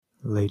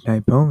Late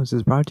Night Poems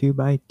is brought to you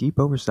by Deep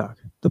Overstock,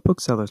 the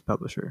bookseller's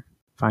publisher.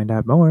 Find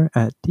out more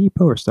at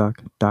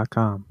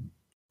deepoverstock.com.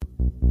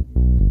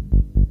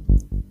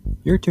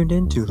 You're tuned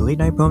in to Late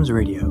Night Poems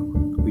Radio.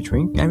 We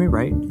drink and we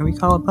write and we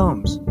call it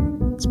poems.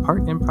 It's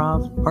part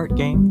improv, part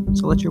game,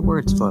 so let your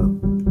words flow.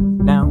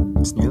 Now,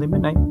 it's nearly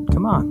midnight.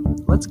 Come on,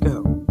 let's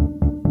go.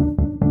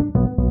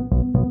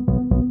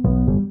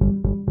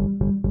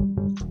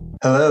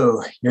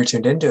 Hello, you're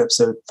tuned in to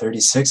episode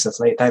 36 of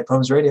Late Night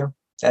Poems Radio.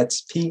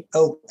 That's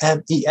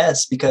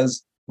P-O-M-E-S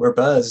because we're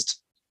buzzed.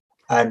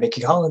 I'm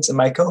Mickey Collins, and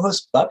my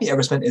co-host Bobby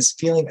Eversman is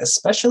feeling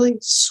especially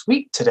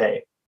sweet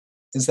today.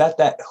 Is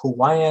that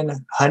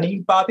Hawaiian honey,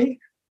 Bobby?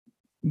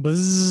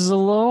 Buzz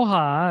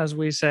aloha, as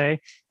we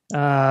say.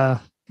 Why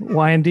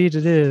indeed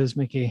it is,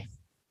 Mickey.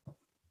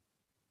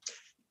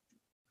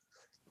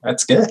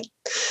 That's good.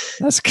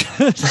 That's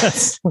good.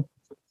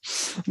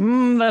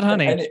 That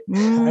honey. I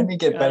need to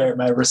get better at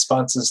my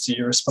responses to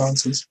your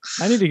responses.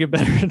 I need to get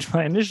better at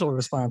my initial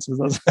responses.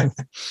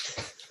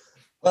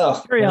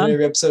 Well, on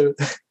every episode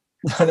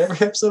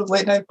of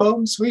Late Night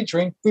Poems, we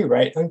drink, we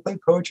write, and we play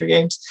poetry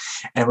games,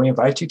 and we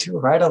invite you to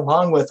ride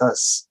along with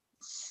us.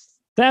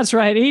 That's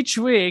right. Each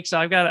week, so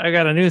I got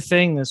a new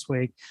thing this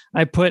week.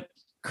 I put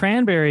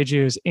cranberry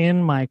juice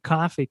in my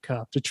coffee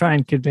cup to try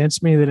and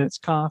convince me that it's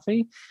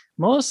coffee.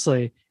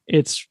 Mostly,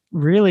 it's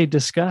really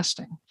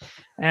disgusting.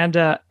 And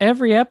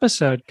every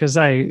episode, because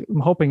I'm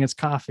hoping it's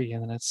coffee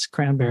and it's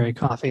cranberry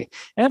coffee,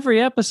 every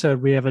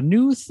episode we have a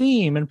new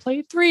theme and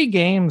play 3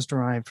 games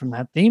derived from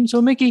that theme.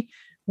 So, Mickey,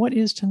 what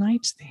is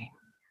tonight's theme?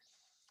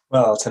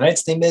 Well,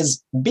 tonight's theme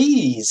is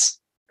bees.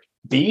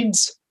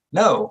 Beads?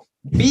 No,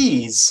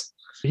 bees.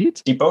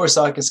 Beads? Deep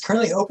Overstock is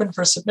currently open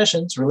for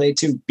submissions related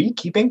to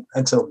beekeeping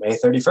until May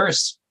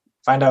 31st.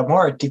 Find out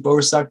more at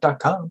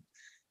deepoverstock.com.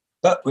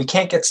 But we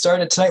can't get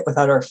started tonight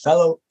without our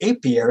fellow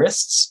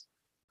apiarists.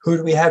 Who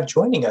do we have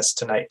joining us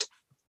tonight?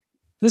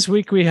 This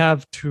week we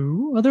have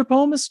 2 other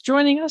poemists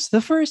joining us.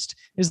 The first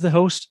is the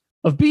host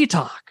of Bee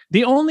Talk,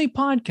 the only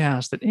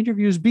podcast that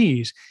interviews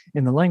bees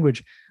in the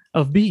language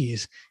of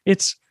bees.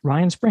 It's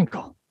Ryan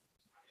Sprinkle.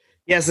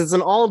 Yes, it's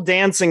an all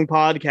dancing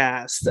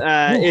podcast.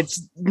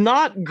 It's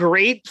not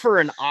great for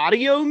an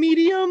audio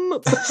medium.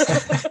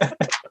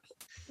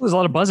 There's a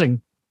lot of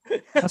buzzing.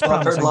 That's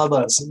I've heard a lot of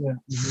buzz.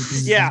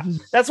 Yeah,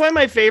 that's why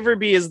my favorite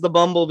bee is the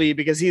bumblebee,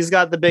 because he's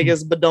got the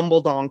biggest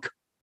badumbledonk.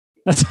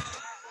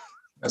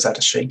 Knows how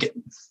to shake it.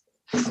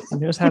 He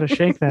knows how to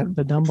shake that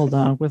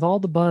badumbledonk with all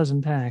the buzz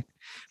intact.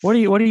 What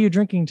are you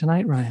drinking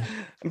tonight, Ryan?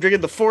 I'm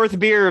drinking the 4th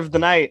beer of the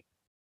night.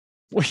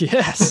 Well,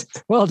 yes.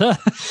 Well done.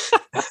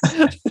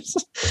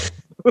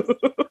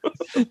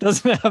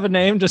 Doesn't it have a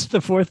name, just the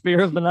 4th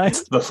beer of the night?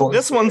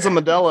 This one's a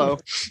Modelo.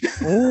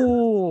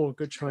 Oh,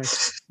 good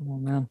choice. Oh,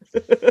 man.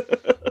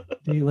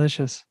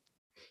 Delicious.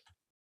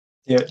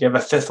 You have a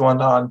 5th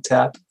one on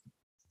tap?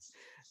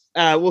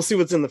 We'll see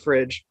what's in the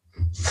fridge.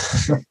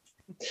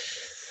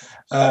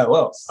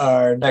 Well,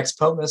 our next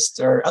poemist,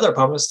 or other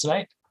poemist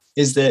tonight,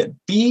 is the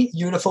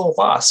Beautiful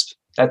Wasp.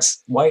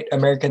 That's white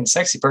American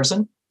sexy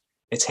person.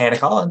 It's Hannah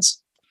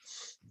Collins.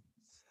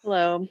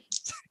 Hello.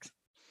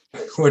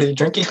 What are you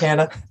drinking,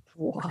 Hannah?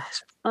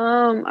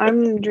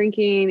 I'm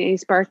drinking a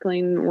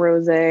sparkling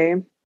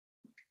rosé.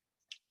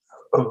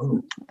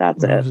 Oh,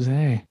 that's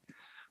rosé. It.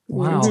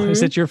 Wow. Mm-hmm.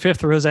 Is it your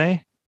 5th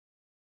rosé?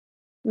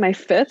 My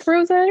 5th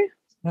rosé?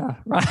 Yeah,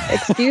 right.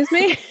 Excuse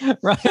me?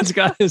 Ryan's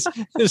got his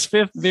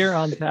 5th beer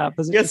on tap.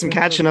 You got some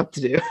catching up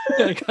to do.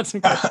 Yeah, got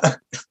some catching.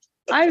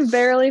 I've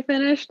barely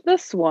finished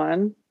this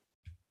one.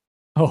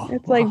 Oh,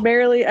 it's like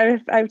barely.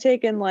 I've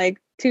taken like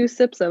 2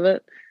 sips of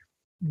it.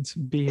 It's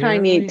beer.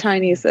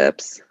 Tiny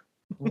sips.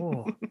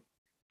 Oh.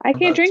 I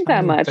can't drink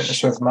that much.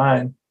 Finish with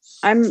mine.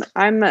 I'm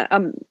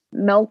a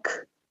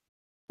milk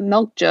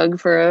jug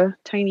for a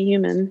tiny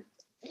human.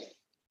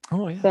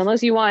 Oh yeah. So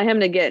unless you want him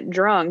to get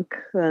drunk,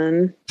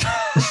 then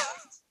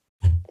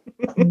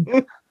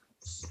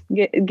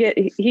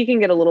he can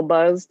get a little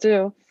buzz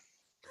too.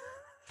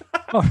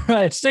 All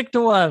right, stick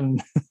to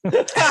one.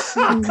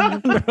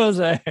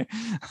 Rosé.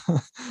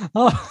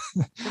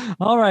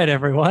 All right,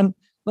 everyone.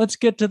 Let's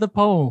get to the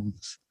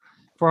poems.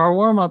 For our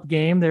warm-up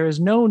game, there is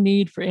no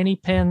need for any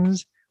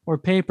pens or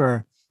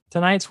paper.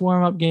 Tonight's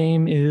warm-up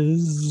game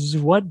is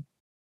What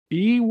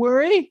Bee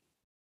Worry?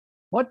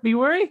 What Bee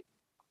Worry?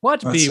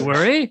 What Bee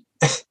Worry?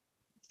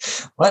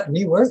 What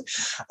Bee Worry?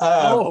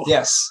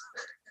 Yes.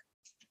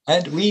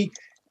 And we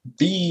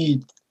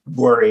be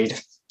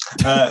worried.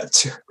 To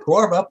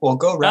warm up, we'll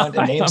go around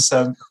and name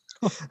some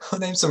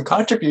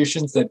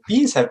contributions that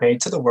bees have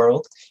made to the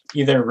world,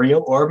 either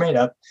real or made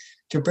up,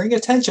 to bring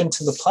attention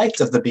to the plight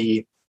of the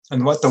bee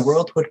and what the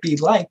world would be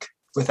like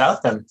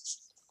without them.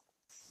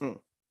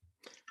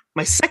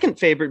 My second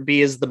favorite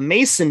bee is the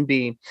mason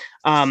bee,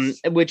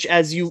 which,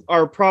 as you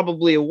are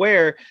probably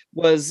aware,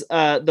 was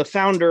the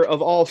founder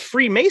of all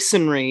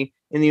Freemasonry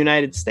in the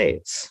United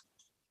States.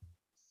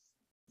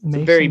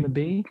 Mason the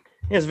bee?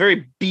 Yeah, it's a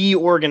very bee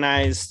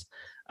organized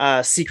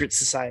secret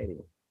society.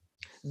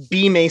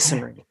 Bee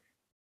masonry.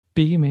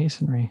 Bee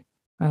masonry.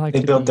 I like.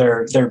 They built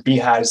their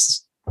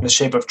beehives in the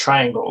shape of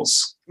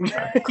triangles.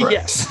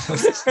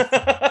 Yes.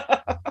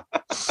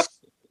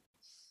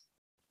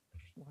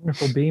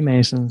 Wonderful bee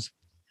masons.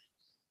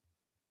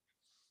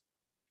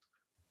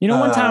 You know,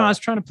 one time I was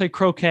trying to play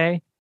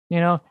croquet,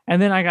 and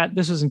then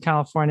this was in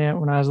California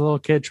when I was a little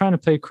kid trying to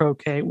play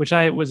croquet, which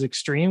was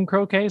extreme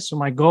croquet. So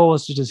my goal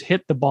was to just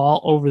hit the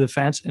ball over the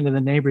fence into the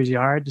neighbor's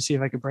yard to see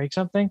if I could break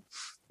something.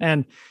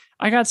 And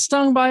I got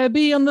stung by a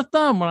bee on the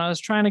thumb when I was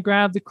trying to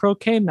grab the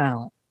croquet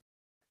mallet.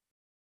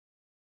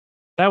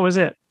 That was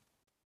it.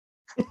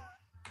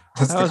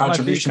 That's the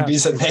contribution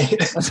bees have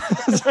made.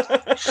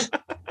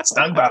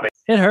 Stung Bobby.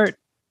 It hurt.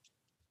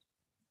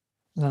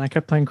 And then I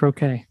kept playing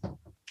croquet.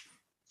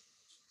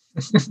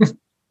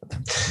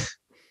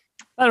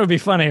 That would be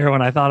funnier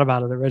when I thought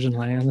about it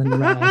originally, and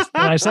then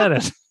I said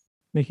it.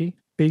 Mickey,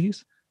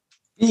 bees?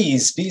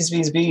 Bees.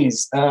 Bees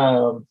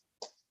open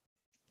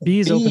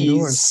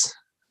doors.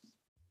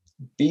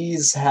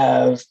 Bees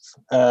have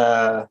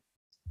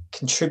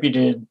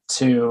contributed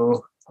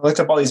to. I looked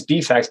up all these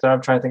bee facts, but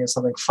I'm trying to think of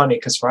something funny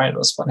because Ryan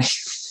was funny.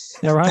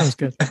 Yeah, Ryan was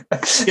good.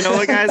 You know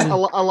what, guys? A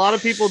lot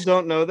of people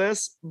don't know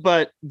this,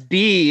 but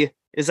B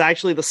is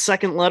actually the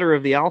second letter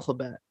of the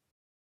alphabet.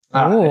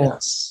 Oh,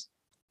 yes.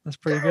 That's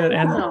pretty good.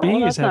 And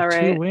bees have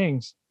 2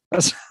 wings.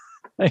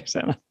 Thanks,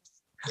 Anna.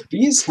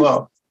 Bees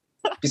have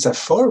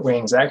 4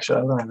 wings, actually.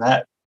 I learned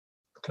that.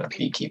 Kind of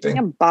beekeeping.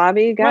 Yeah,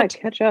 Bobby, you gotta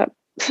catch up.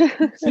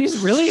 Bees,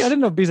 really? I didn't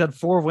know bees had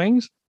 4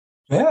 wings.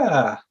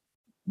 Yeah.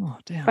 Oh,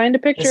 damn. Find a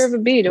picture of a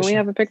bee. Don't we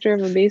have a picture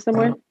of a bee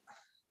somewhere?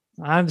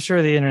 I'm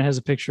sure the internet has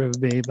a picture of a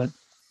bee, but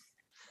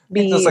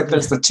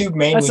there's the 2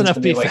 main wings. That's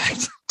enough bee like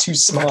 2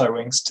 smaller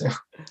wings too.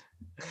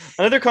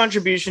 Another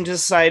contribution to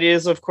society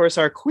is, of course,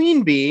 our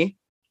queen bee,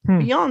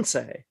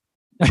 Beyonce.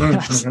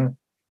 Mm-hmm.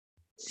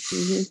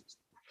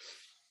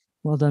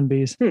 Well done,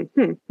 bees.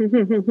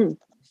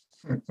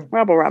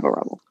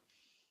 Rubble.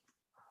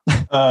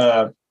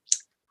 Let's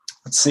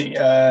see.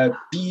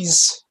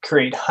 Bees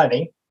create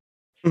honey,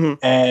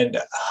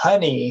 and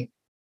honey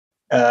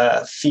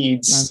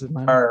feeds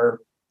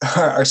our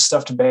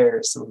stuffed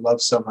bears that we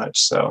love so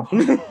much. So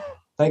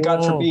thank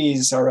God for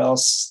bees, or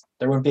else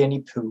there wouldn't be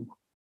any poo.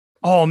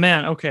 Oh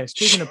man. Okay.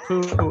 Speaking of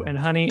poo and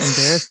honey and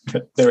bears,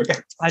 there we go.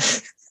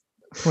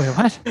 Wait,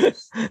 what?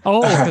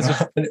 Oh,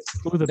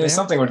 because there's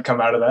something would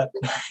come out of that.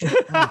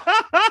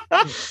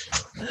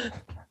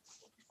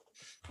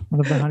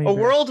 A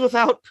world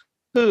without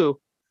poo.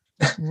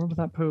 A world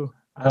without poo.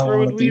 Where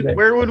would we be?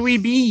 Where would we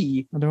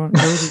be?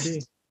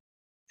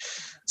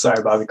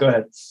 Sorry, Bobby. Go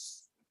ahead.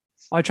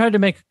 I tried to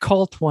make a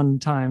cult one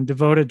time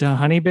devoted to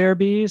honey bear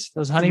bees,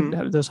 those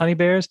honey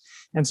bears,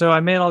 and so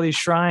I made all these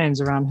shrines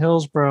around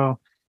Hillsborough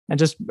and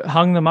just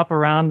hung them up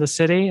around the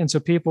city. And so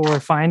people were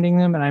finding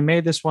them. And I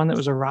made this one that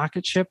was a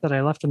rocket ship that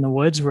I left in the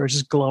woods where it's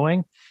just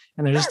glowing.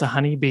 And there's just a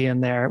honeybee in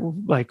there,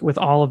 like with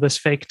all of this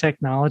fake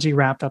technology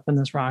wrapped up in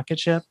this rocket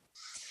ship.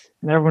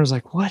 And everyone was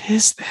like, what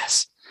is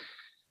this?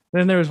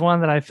 Then there was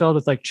one that I filled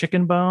with like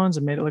chicken bones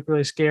and made it look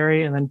really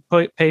scary. And then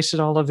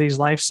pasted all of these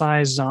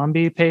life-size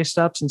zombie paste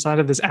ups inside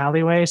of this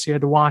alleyway. So you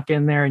had to walk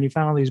in there and you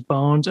found all these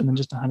bones and then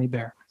just a honey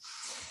bear.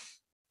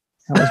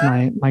 That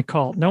was my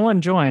cult. No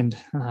one joined,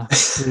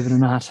 believe it or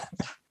not.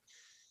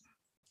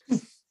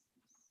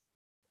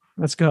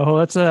 Let's go.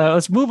 Let's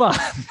move on.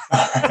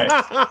 All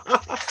right.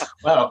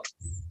 Well,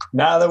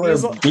 now that we're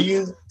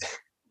bees.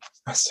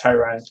 Sorry,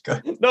 Ryan. Go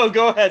ahead. No,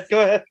 go ahead.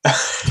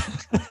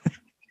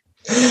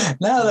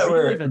 Now that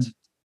we're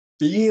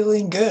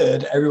feeling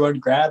good, everyone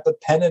grab a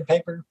pen and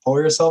paper,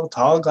 pour yourself a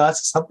tall glass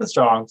of something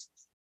strong.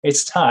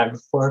 It's time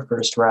for our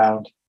first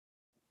round.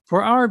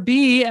 For our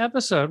bee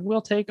episode,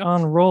 we'll take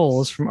on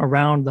roles from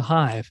around the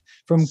hive,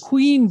 from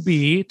queen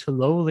bee to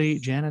lowly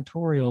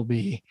janitorial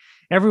bee.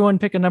 Everyone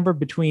pick a number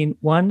between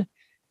 1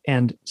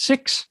 and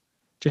 6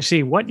 to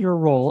see what your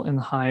role in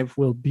the hive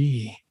will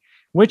be,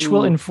 which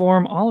will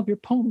inform all of your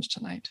poems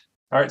tonight.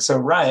 All right, so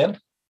Ryan,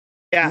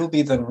 you'll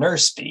be the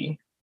nurse bee.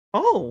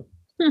 Oh.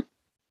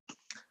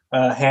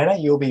 Hannah,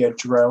 you'll be a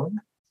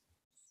drone.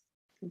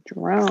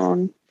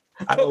 Drone.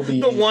 I will be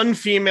the one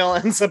female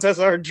ends up as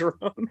our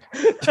drone.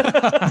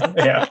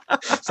 Yeah,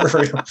 for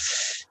real.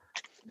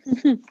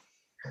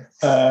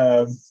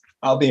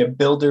 I'll be a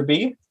builder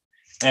bee,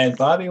 and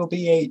Bobby will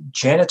be a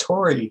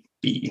janitorial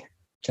bee.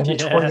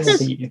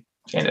 Bee.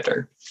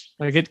 Janitor.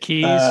 I get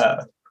keys.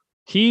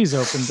 Keys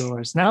open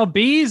doors. Now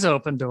bees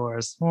open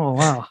doors. Oh,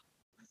 wow.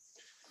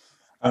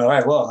 All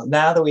right. Well,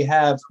 now that we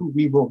have who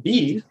we will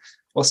be,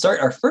 we'll start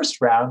our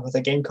first round with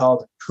a game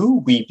called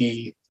Who We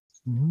Be.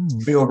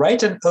 We will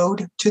write an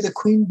ode to the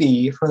queen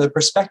bee from the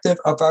perspective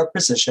of our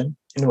position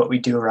in what we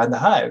do around the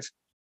hive.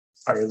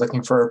 Are you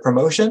looking for a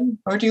promotion,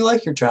 or do you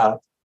like your job?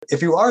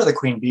 If you are the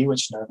queen bee,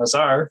 which none of us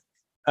are,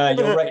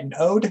 you'll write an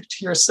ode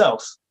to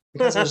yourself,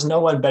 because there's no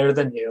one better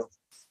than you.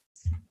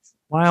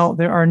 While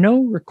there are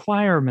no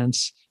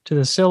requirements to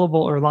the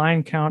syllable or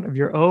line count of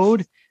your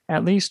ode,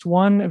 at least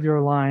one of your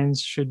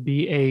lines should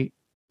be a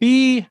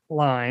B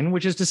line,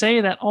 which is to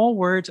say that all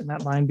words in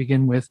that line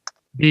begin with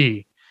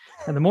B.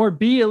 And the more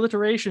B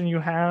alliteration you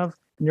have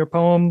in your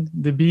poem,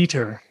 the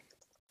beater.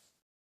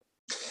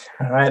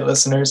 All right,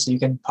 listeners, you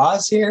can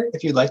pause here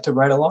if you'd like to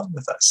write along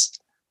with us.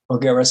 We'll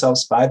give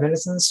ourselves 5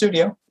 minutes in the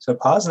studio, so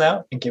pause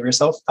now and give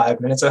yourself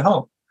 5 minutes at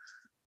home.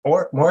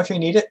 Or more if you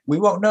need it, we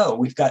won't know.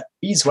 We've got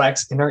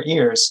beeswax in our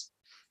ears.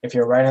 If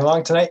you're writing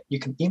along tonight, you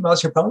can email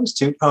us your poems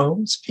to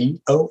poems,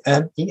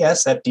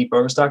 P-O-M-E-S, at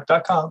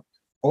deepoverstock.com,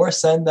 or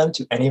send them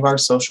to any of our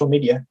social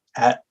media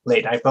at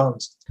Late Night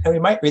Poems, and we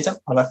might read them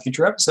on a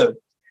future episode.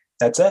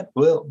 That's it.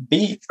 We'll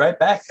be right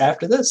back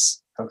after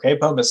this. Okay,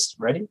 poemists,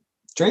 ready?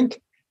 Drink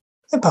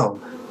and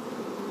poem.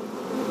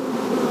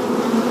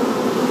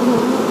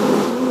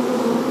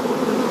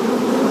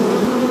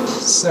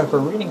 So for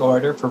reading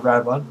order for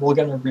round one, we're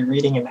going to be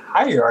reading in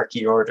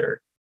hierarchy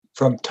order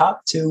from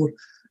top to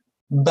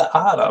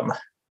bottom.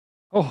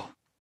 Oh,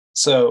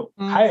 so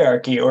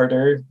hierarchy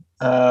order,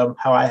 how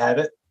I have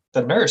it,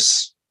 the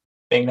nurse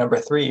being number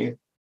 3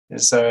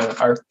 is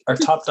our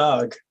top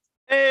dog.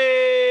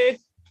 Hey,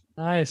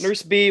 nice.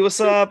 Nurse B, what's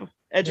up?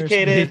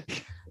 Educated,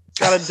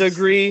 got a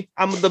degree.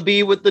 I'm the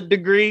B with the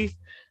degree.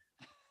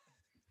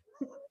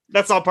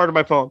 That's all part of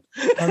my poem.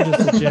 I'm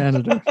just a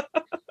janitor.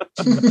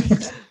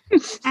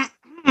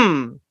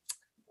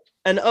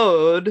 An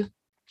ode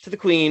to the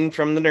queen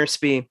from the nurse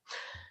bee.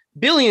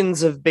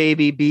 Billions of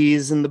baby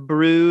bees in the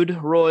brood,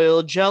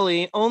 royal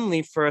jelly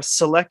only for a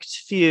select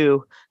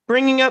few.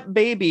 Bringing up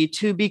baby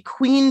to be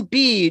queen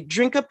bee.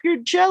 Drink up your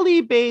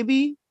jelly,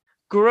 baby.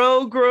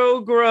 Grow,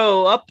 grow,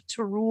 grow up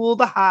to rule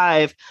the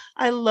hive.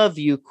 I love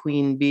you,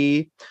 queen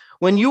bee.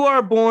 When you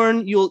are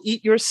born, you'll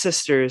eat your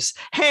sisters.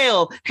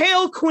 Hail,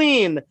 hail,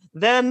 queen.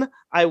 Then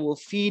I will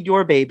feed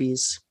your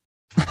babies.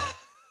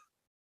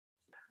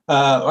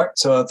 All right,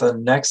 so the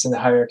next in the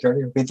hierarchy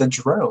order would be the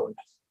drone.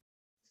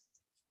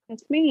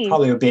 That's me.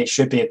 Probably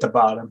should be at the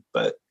bottom,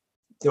 but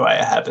do I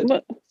have it?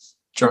 What?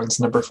 Drone's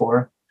number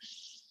 4.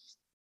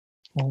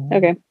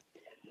 Okay.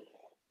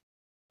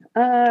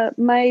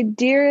 My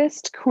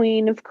dearest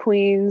queen of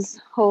queens,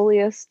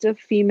 holiest of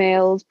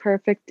females,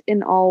 perfect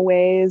in all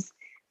ways,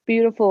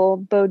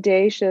 beautiful,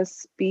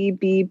 bodacious,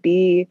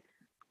 BBB.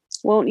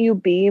 Won't you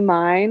be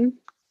mine?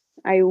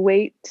 I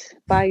wait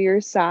by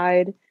your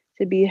side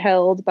to be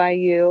held by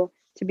you,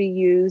 to be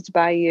used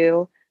by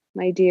you,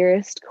 my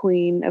dearest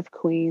queen of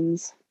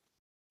queens.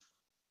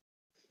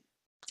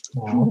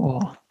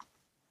 Oh,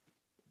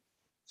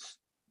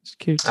 it's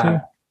cute too.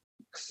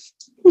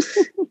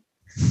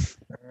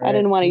 I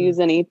didn't want to use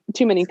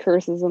too many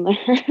curses in there.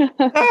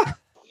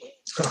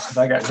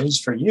 I got news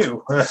for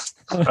you.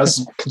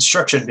 Us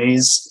construction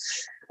bees.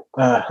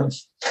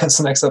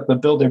 That's next up, the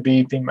builder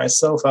bee being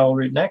myself. I will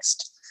read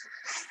next.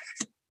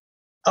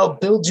 I'll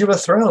build you a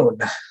throne,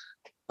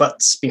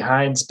 butts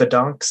behind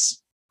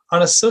badonks,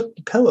 on a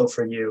silky pillow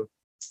for you.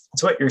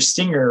 It's what your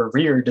stinger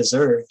rear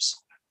deserves.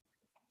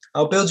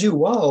 I'll build you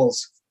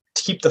walls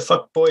to keep the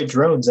fuckboy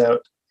drones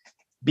out.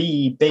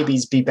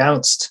 Babies be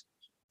bounced.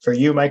 For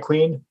you, my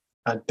queen,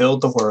 I'd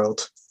build the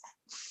world.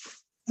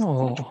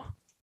 Oh,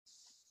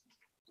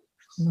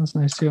 that's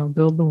nice too. I'll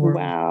build the world.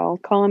 Wow,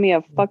 calling me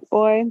a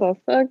fuckboy? The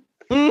fuck?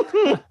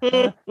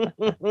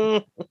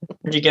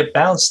 You get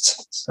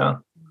bounced.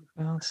 So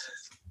Bounce.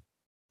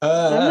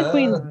 I'm the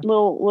queen,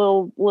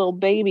 little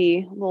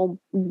baby, little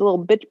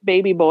bitch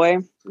baby boy.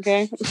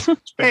 Okay.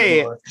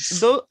 Hey,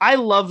 I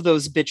love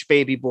those bitch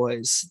baby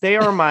boys. They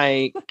are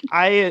my.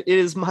 It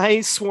is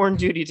my sworn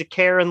duty to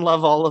care and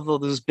love all of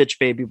those bitch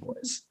baby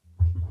boys.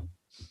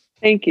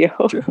 Thank you.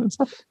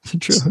 The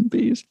drone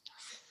bees.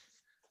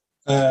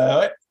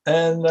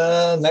 And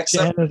next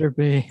Janitor up,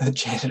 bee. the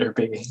janitor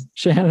bee.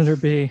 Janitor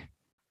bee.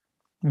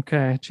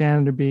 Okay,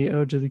 janitor bee.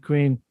 Ode to the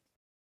queen.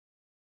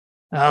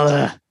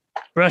 I'll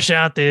brush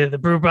out the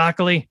brew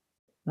broccoli.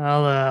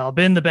 I'll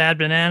bin the bad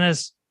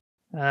bananas.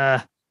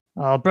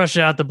 I'll brush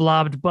out the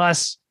blobbed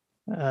bus.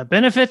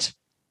 Benefit.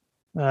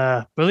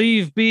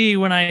 Believe B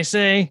when I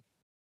say,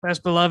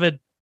 best beloved.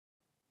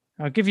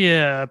 I'll give you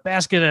a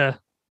basket of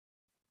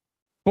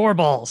boar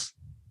balls.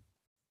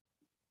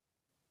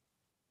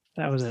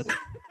 That was it.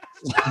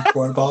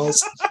 4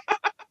 balls.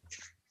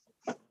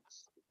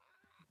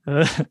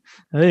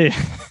 Hey.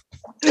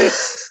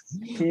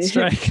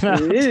 Striking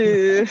out.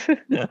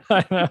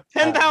 I know.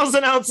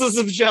 10,000 ounces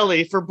of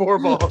jelly for boar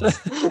balls.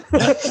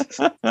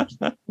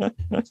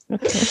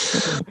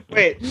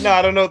 Wait, no,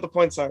 I don't know what the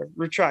points are.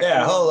 Retract.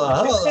 Yeah, hold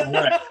on.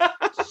 Right.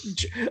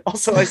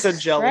 Also, I said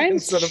jelly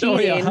Ryan's instead of Oh,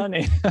 yeah, cheating.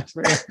 honey.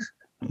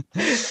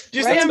 Did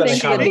you say Ryan I'm been a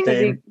common cheating?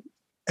 theme.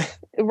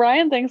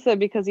 Ryan thinks that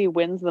because he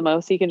wins the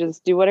most, he can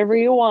just do whatever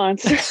he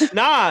wants.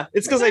 Nah,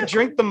 it's because I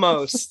drink the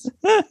most.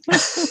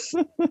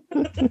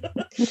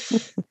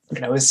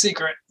 Know his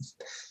secret.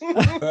 All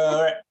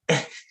right.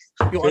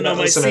 You want to know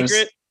my listeners.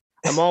 secret?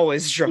 I'm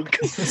always drunk.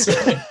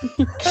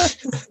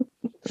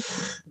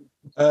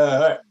 All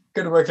right.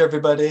 Good work,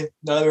 everybody.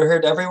 Now that we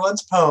heard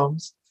everyone's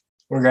poems,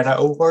 we're going to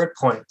award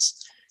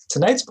points.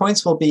 Tonight's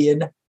points will be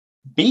in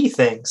B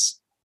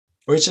things,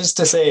 which is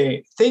to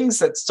say things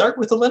that start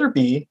with the letter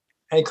B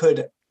and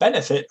could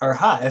benefit our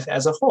hive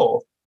as a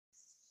whole.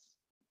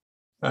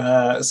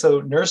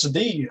 So Nurse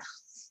B.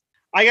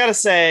 I gotta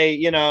say,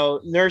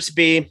 Nurse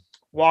B,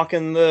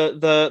 walking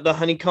the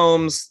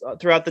honeycombs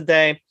throughout the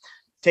day,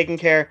 taking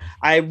care.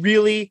 I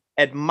really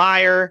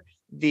admire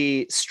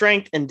the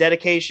strength and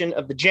dedication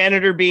of the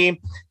janitor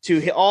bee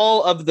to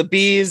all of the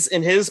bees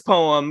in his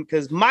poem,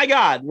 because my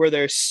God, were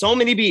there so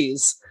many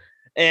bees.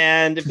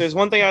 And if there's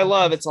one thing I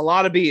love, it's a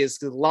lot of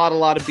bees. A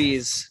lot of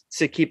bees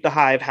to keep the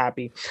hive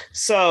happy.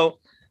 So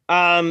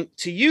to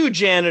you,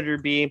 janitor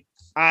bee,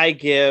 I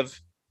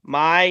give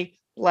my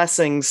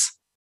blessings.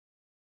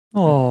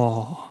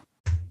 Oh,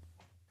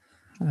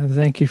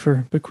 thank you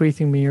for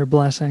bequeathing me your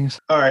blessings.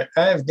 All right,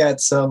 I've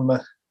got some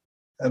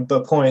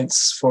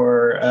points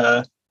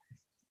for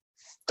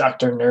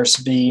Dr. Nurse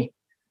B.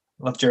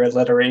 Loved your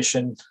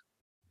alliteration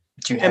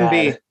that you had.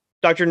 MB,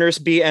 Dr. Nurse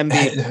B,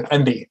 MB.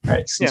 MB, right,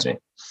 excuse me.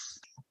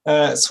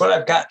 So what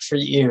I've got for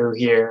you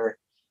here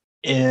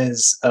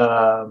is,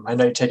 I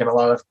know you're taking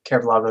care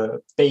of a lot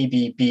of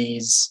baby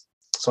bees.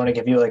 So I want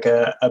to give you like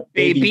a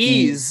baby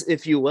babies,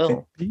 if you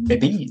will.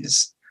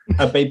 Babies.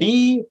 A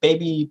baby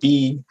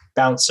bee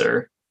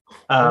bouncer.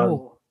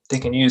 They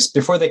can use,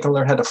 before they can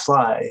learn how to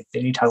fly,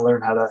 they need to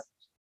learn how to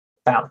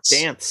bounce.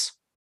 Dance.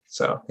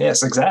 So,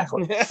 yes,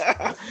 exactly. This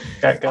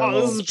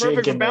is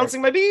perfect for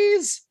bouncing my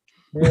bees.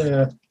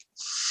 Yeah.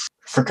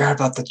 Forgot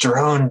about the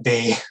drone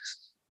bee.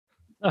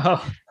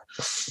 Oh.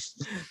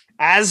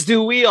 As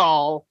do we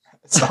all.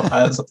 So,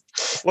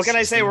 what can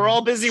I say? We're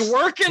all busy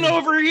working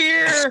over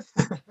here.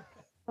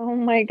 Oh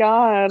my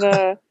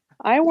God.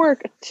 I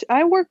work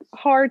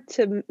hard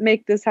to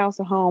make this house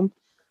a home.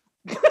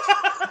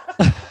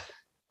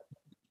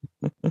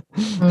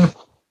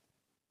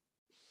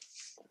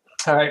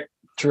 All right,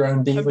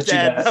 drone bee, what you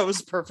got? That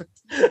was perfect.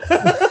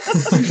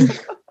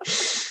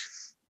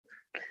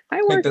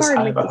 I work hard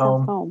to make this house a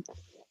home.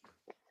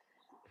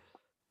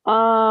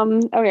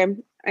 Okay.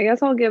 I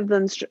guess I'll give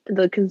them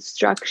the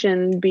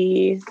construction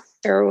bee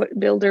or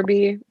builder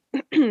bee.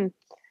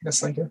 Yes,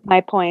 thank you.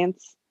 My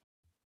points.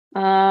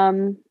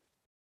 Let's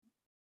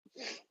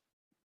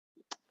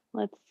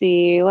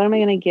see. What am I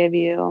going to give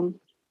you?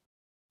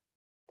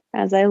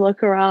 As I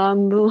look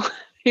around the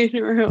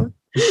living room.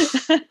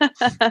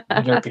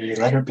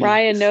 Let her be.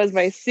 Ryan knows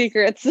my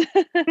secrets.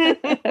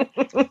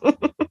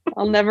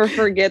 I'll never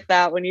forget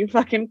that when you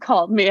fucking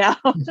called me out.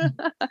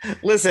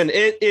 Listen,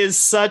 it is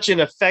such an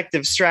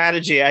effective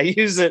strategy. I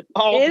use it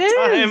all the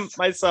time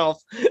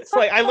myself. It's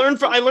like I learned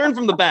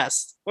from the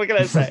best. What can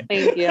I say?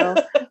 Thank you.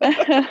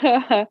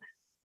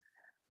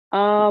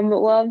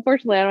 Well,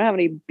 unfortunately, I don't have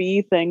any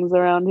bee things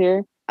around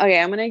here.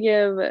 Okay, I'm gonna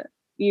give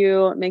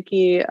you,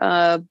 Mickey,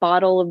 a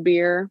bottle of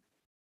beer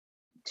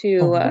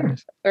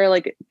Nice. or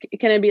like,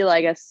 can it be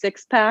like a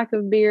 6-pack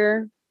of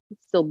beer?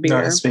 It's still beer. No,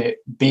 it has to be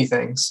bee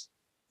things.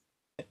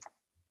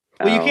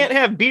 Well, you can't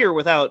have beer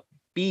without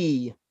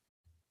B.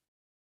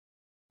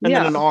 And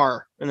then an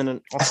R. And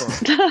then also.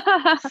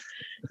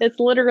 It's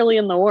literally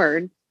in the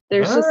word.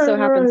 There's just so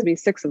happens to be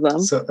 6 of them.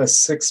 So a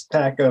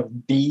 6-pack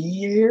of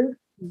beer?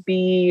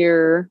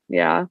 Beer.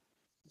 Yeah.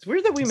 It's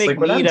weird that we make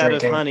meat out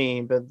of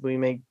honey, but we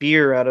make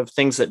beer out of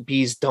things that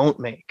bees don't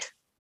make.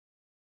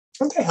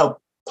 Don't they help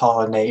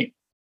pollinate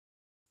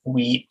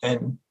wheat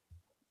and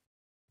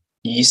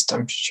yeast,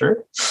 I'm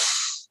sure?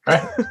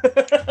 Right?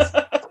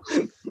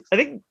 I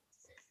think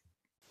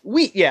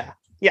wheat, yeah.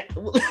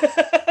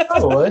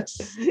 Oh, what?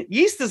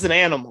 Yeast is an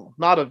animal,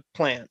 not a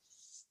plant.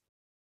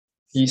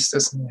 Yeast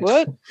is an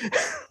What?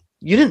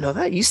 You didn't know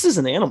that? Yeast is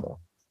an animal.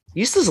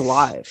 Yeast is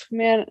alive.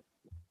 Man,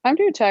 I'm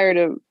too tired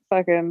to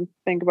fucking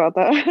think about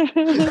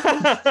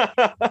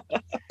that.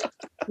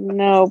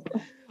 Nope.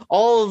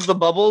 All of the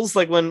bubbles,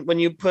 like when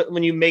you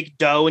make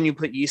dough and you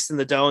put yeast in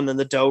the dough and then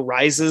the dough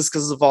rises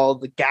because of all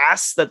the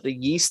gas that the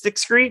yeast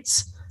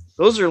excretes,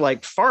 those are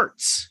like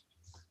farts.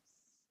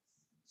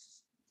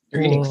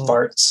 You're eating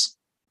farts.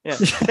 Yeah.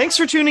 Thanks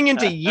for tuning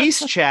into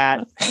Yeast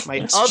Chat,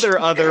 my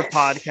other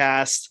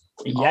podcast,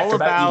 all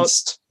about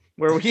yeast,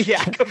 where we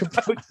yak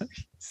about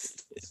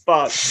yeast.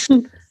 Fuck.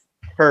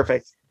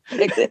 Perfect.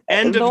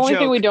 End the of only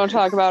joke. thing we don't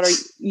talk about are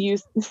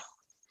yeast.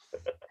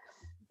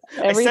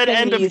 I said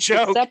end of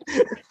joke.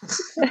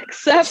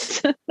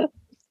 Except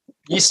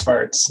yeast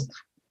farts.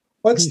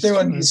 What's new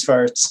on yeast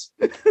farts?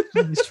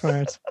 Yeast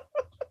farts.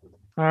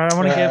 All right,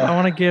 I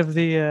want to give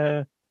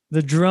the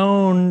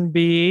drone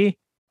bee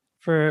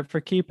for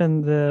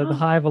keeping the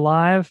hive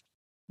alive.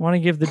 I want to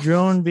give the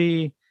drone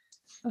bee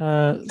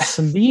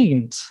some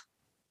beans.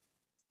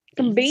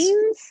 Some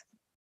beans?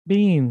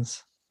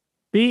 Beans.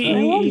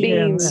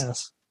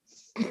 B-E-E-N-S.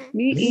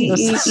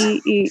 B-E-E-E-E-A-N-S.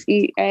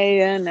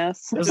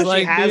 So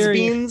like she has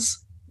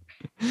beans?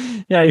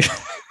 Yeah.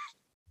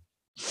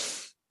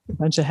 A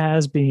bunch of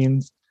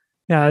has-beens.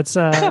 Yeah, it's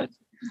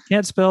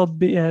can't spell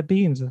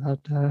beans without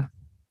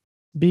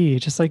B,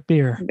 just like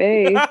beer.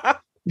 Bay.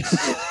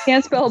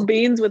 Can't spell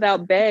beans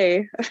without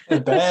bay.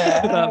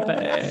 Without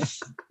bay.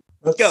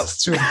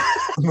 Let's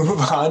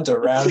move on to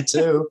round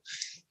 2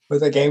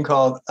 with a game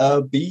called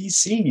Bee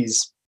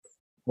Sees.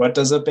 What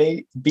does a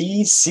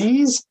bee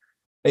sees?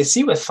 They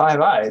see with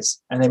 5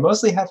 eyes, and they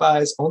mostly have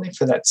eyes only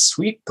for that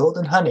sweet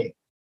golden honey.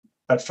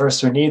 But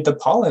first we need the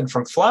pollen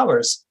from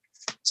flowers.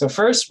 So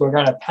first, we're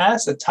going to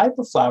pass a type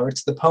of flower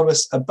to the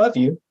poemist above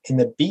you in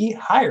the B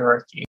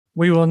hierarchy.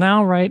 We will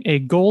now write a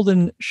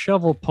golden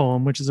shovel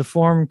poem, which is a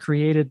form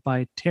created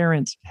by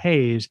Terence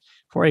Hayes.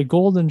 For a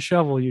golden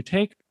shovel, you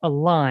take a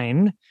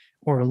line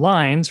or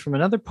lines from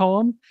another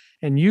poem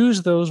and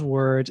use those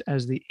words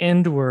as the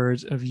end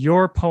words of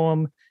your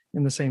poem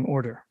in the same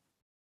order.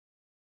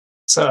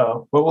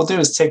 So what we'll do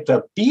is take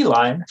the B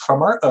line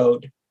from our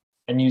ode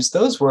and use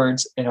those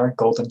words in our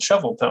golden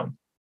shovel poem,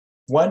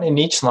 one in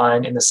each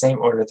line in the same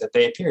order that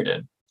they appeared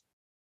in.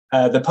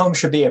 The poem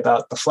should be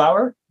about the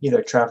flower,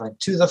 either traveling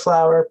to the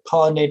flower,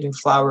 pollinating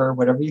flower,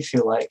 whatever you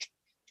feel like.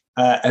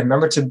 And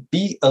remember to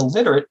be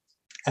illiterate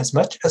as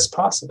much as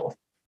possible.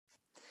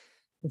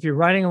 If you're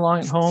writing along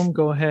at home,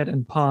 go ahead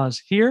and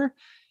pause here.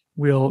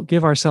 We'll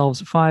give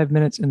ourselves 5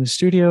 minutes in the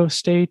studio.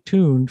 Stay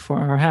tuned for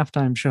our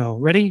halftime show.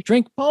 Ready?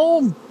 Drink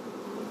poem!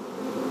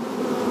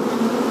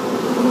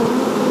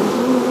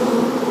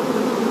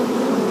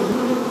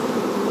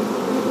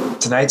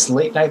 Tonight's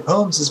Late Night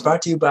Poems is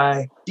brought to you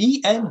by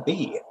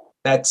B&B.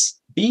 That's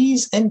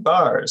Bees and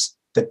Bars,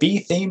 the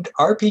bee-themed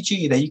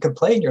RPG that you can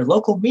play in your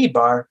local mead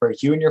bar where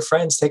you and your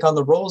friends take on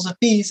the roles of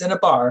bees in a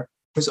bar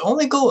whose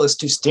only goal is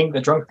to sting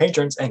the drunk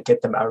patrons and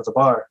get them out of the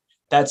bar.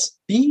 That's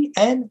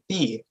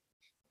B&B.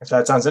 If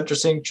that sounds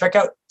interesting, check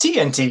out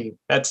TNT.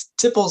 That's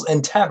Tipples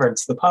and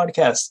Taverns, the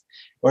podcast,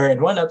 where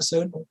in one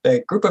episode, a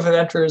group of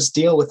adventurers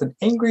deal with an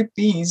angry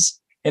bees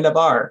in a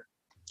bar.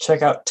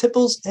 Check out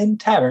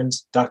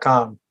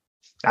tipplesandtaverns.com.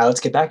 Now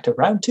let's get back to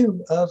round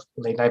 2 of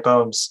Late Night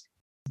Poems.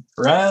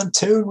 Round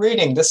 2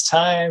 reading. This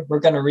time we're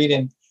going to read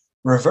in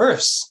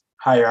reverse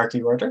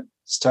hierarchy order,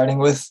 starting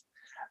with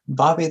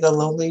Bobby the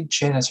Lowly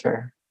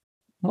Janitor.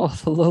 Oh,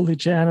 the lowly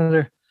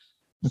janitor.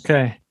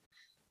 Okay.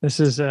 This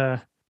is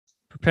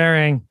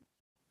preparing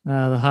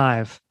the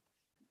hive.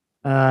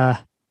 I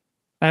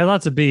have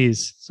lots of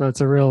bees, so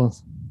it's a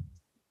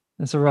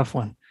rough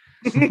one.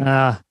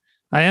 I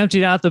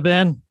emptied out the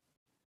bin.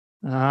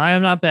 I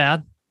am not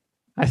bad.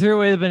 I threw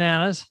away the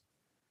bananas.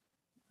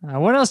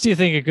 What else do you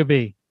think it could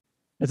be?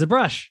 It's a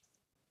brush.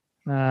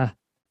 I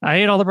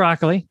ate all the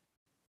broccoli.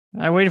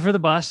 I waited for the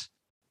bus.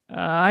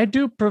 I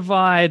do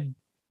provide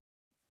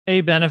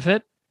a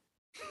benefit.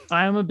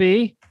 I am a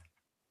bee.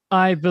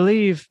 I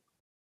believe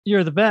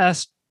you're the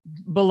best,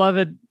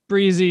 beloved,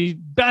 breezy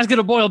basket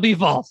of boiled beef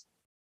balls.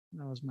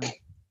 That was my...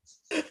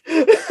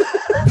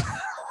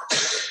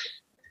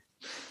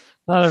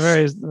 Not a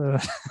very...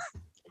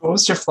 What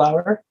was your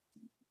flower?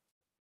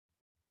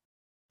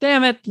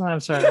 Damn it. No, I'm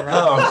sorry.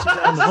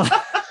 Oh.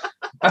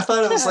 I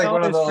thought it was like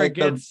one of the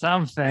forget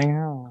something.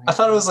 Oh, I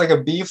thought it was like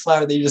a bee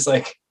flower that you just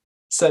like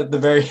said at the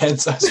very end,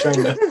 so I was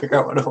trying to figure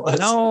out what it was.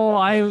 No,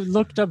 I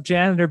looked up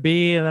janitor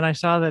bee and then I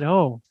saw that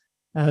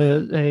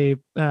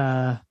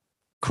a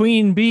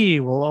queen bee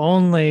will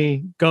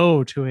only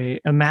go to a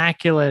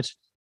immaculate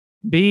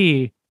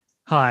bee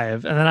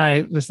hive, and then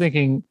I was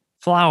thinking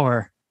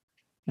flower,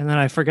 and then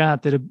I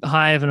forgot that a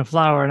hive and a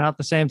flower are not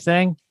the same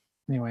thing.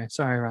 Anyway,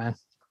 sorry, Ryan.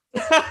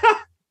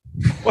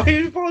 Why are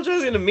you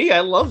apologizing to me? I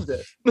loved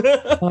it.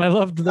 I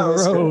loved the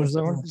rose. Good.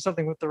 I want to do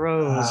something with the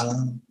rose.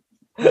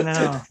 I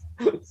know.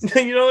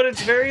 You know what?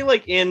 It's very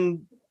like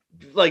in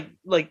like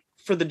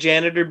for the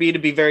janitor bee to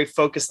be very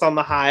focused on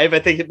the hive. I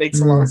think it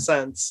makes a lot of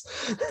sense.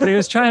 But he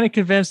was trying to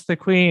convince the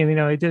queen. You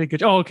know, he did a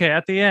good. Oh, okay.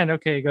 At the end,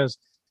 okay, he goes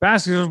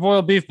basket of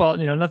boiled beef ball.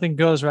 You know, nothing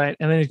goes right,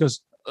 and then he goes,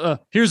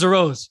 "Here's a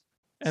rose,"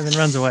 and then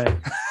runs away.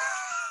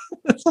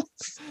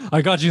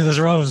 I got you this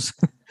rose.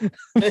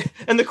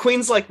 And the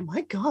queen's like,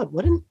 my God,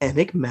 what an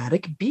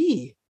enigmatic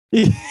bee.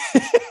 It's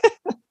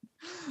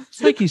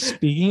like he's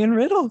speaking in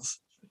riddles.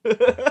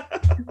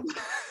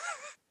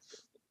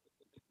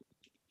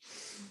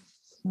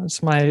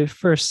 That's my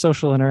first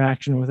social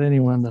interaction with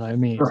anyone that I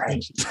meet.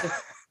 Right.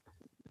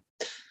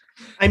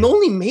 I'm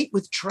only mate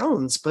with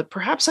drones, but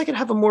perhaps I could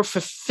have a more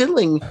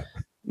fulfilling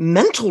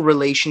mental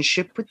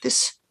relationship with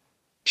this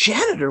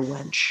janitor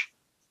wench.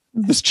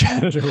 This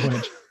janitor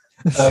wench.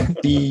 A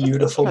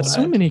beautiful Got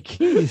so many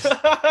keys.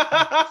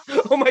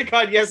 Oh my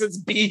God, yes, it's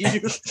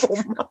beautiful.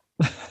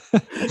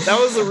 That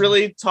was a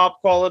really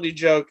top quality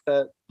joke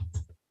that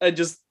I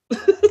just...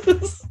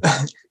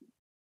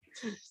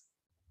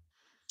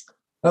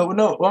 Oh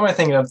no, what am I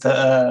thinking of?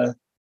 The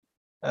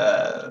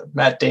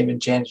Matt Damon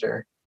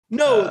janitor.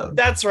 No,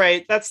 that's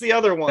right. That's the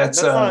other one.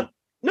 That's not...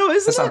 No,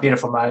 isn't that's it? not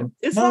Beautiful Mind.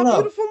 It's not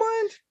Beautiful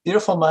Mind?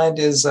 Beautiful Mind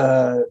is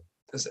it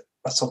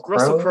Russell Crowe?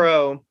 Russell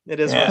Crowe. It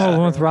is. Yeah.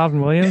 Oh, with Robin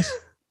Williams?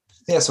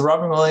 Yeah, so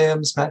Robin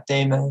Williams, Matt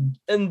Damon.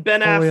 And Ben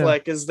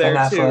Affleck is there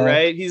Ben too, Affleck.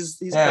 right? He's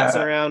putzing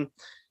around.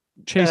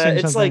 Chasing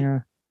it's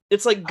something.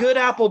 It's like Good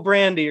Apple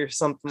Brandy or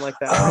something like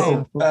that.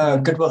 Oh,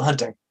 right? Good Will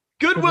Hunting.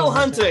 Goodwill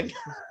Hunting.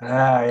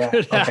 Yeah.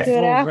 Good Okay.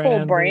 Good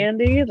apple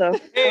brandy.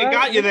 The Hey, fuck?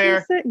 got you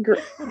there.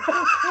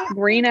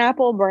 Green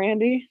apple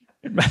brandy.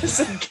 I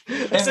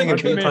think a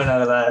good point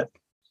out of that.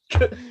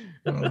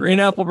 Green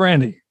apple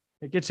brandy.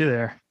 It gets you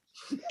there.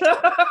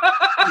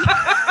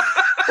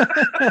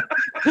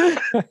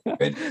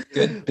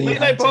 Good. Late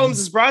Night Poems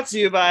is brought to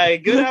you by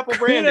Good Apple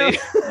Brandy.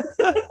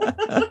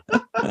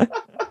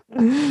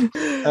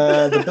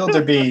 The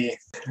builder bee.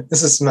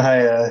 This is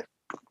my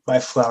my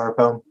flower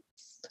poem.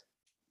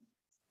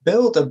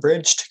 Build a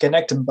bridge to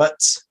connect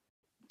butts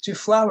to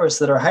flowers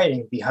that are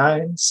hiding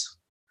behinds.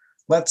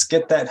 Let's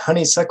get that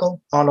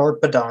honeysuckle on our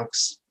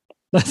pedonks.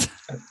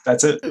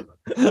 That's it.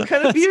 What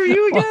kind of bee are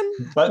you again?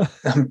 But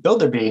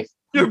builder bee.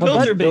 You're a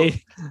builder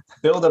bee.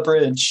 Build a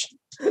bridge.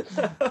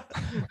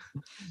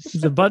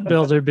 He's a butt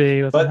builder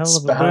bee with a hell Butts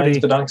of a behind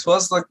booty. pedonks. Well,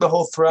 it's like the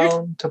whole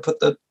throne to put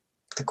the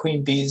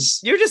queen bees.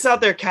 You're just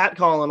out there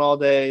catcalling all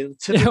day.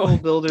 Typical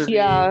builder bee.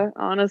 Yeah,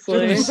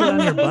 honestly. Shouldn't sit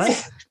on your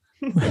butt.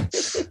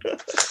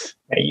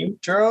 Hey, you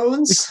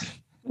drones.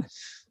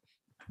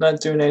 Not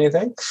doing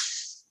anything.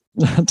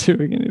 Not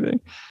doing anything.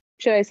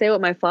 Should I say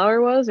what my flower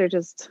was or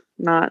just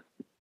not?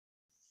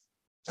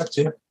 Up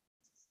to you.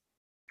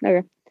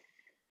 Okay.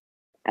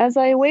 As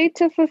I wait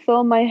to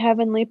fulfill my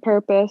heavenly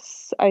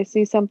purpose, I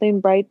see something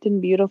bright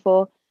and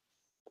beautiful.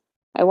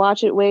 I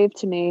watch it wave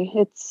to me.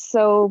 It's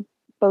so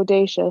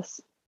bodacious.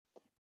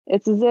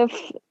 It's as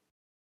if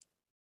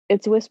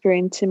it's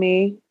whispering to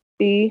me,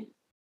 "Bee,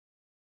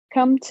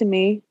 come to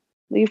me,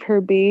 leave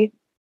her be."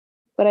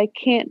 But I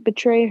can't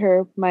betray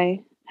her, my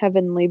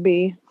heavenly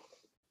bee.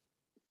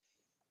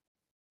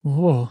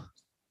 Whoa.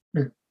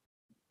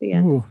 The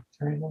end. Ooh,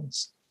 Very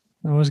nice.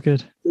 that was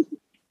good.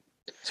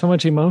 So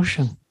much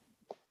emotion.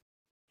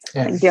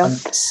 Yeah, Thank you. I'm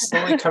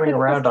slowly coming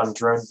around on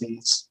drone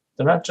bees.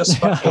 They're not just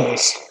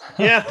fuckboys.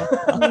 Yeah.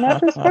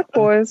 Not just fuck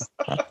boys.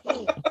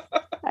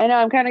 I know,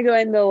 I'm kind of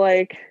going to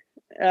like,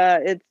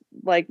 it's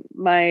like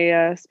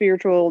my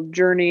spiritual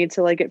journey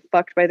to like get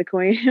fucked by the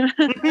queen.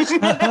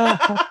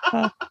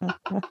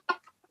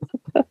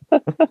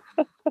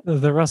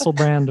 The Russell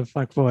Brand of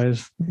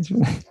fuckboys.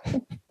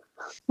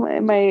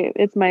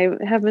 It's my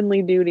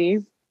heavenly duty.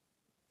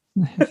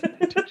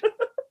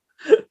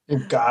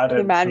 God,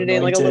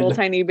 Imagining like a little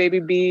tiny baby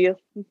bee.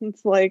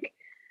 It's like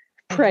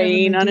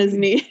praying on his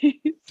knees.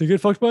 To get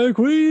fucked by a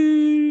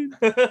queen.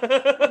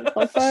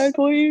 Fucked by a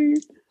queen.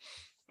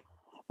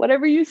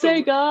 Whatever you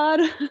say, God.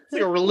 It's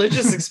like a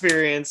religious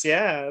experience,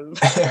 yeah.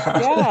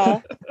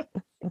 Yeah.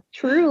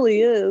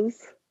 Truly is.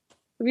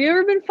 Have you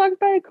ever been fucked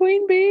by a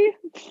queen bee?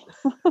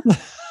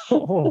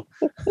 Oh.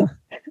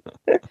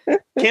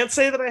 Can't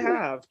say that I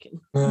have.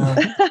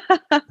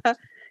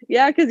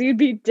 Yeah, because you'd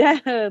be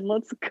dead.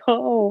 Let's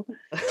go.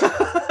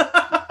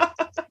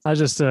 I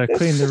just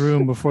clean the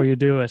room before you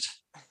do it.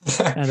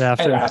 And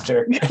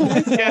after.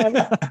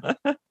 Yeah.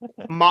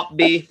 Mop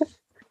bee.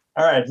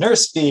 All right,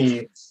 nurse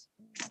bee.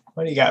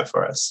 What do you got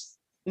for us?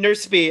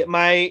 Nurse bee.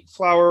 My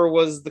flower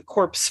was the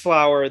corpse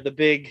flower, the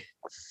big.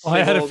 Oh,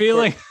 I had a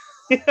feeling.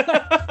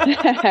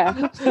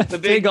 The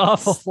big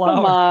awful flower.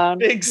 Come on.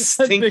 Big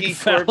stinky Big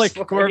phallic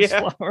corpse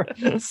flower.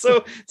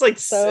 So it's like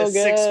So a 6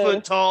 good.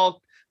 foot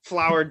tall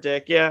flower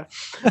dick. Yeah.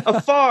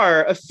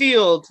 Afar,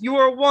 afield, you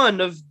are one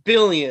of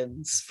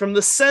billions. From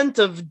the scent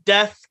of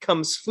death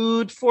comes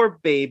food for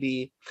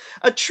baby.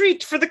 A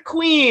treat for the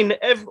queen.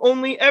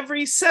 Only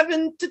every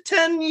 7 to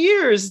 10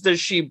 years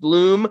does she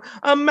bloom.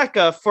 A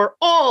mecca for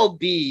all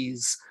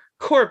bees.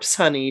 Corpse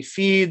honey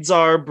feeds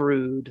our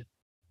brood.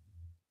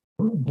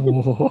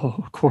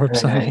 Oh,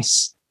 corpse Very honey.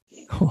 nice.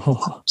 Oh.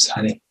 Corpse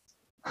honey.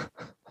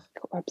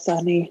 Corpse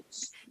honey.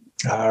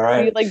 All You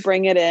right. like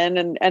bring it in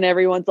and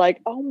everyone's like,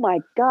 "Oh my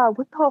God,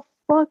 what the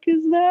fuck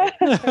is that?"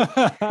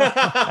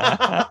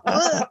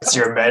 It's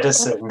your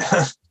medicine.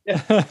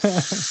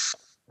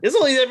 It's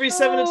only every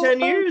 7 to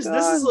 10 Oh, years.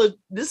 God.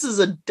 This is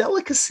a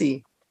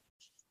delicacy.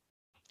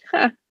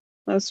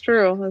 That's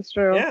true. That's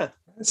true. Yeah.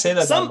 Say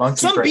that about monkey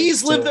Some brains,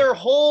 bees live too. their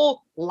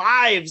whole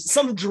lives.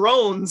 Some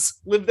drones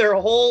live their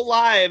whole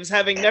lives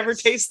having never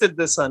tasted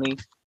this honey.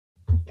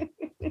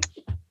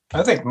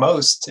 I think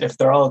most, if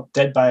they're all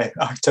dead by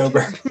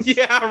October.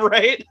 Yeah,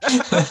 right.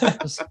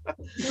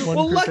 One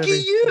Well, group lucky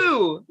every-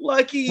 you.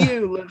 Lucky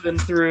you living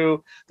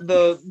through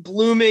the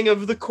blooming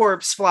of the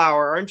corpse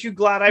flower. Aren't you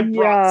glad I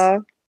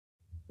brought?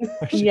 Yeah.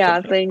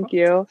 Yeah. Thank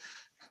you.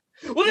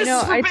 Well, this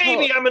is for I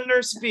baby. I'm a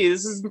nurse bee.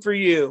 This isn't for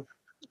you.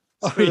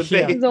 Oh, For the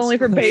yeah. baby. It's only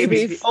for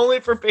babies. Only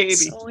for baby.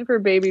 Only for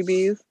baby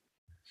bees.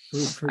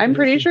 Food for I'm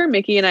pretty baby. sure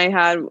Mickey and I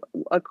had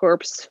a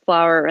corpse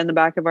flower in the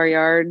back of our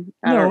yard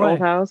at No our way. old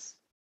house.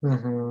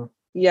 Mhm.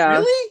 Yeah.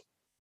 Really?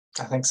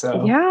 I think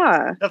so.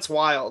 Yeah. That's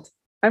wild.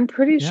 I'm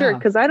pretty sure Yeah.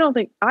 because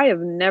I have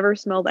never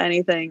smelled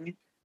anything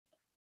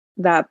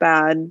that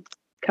bad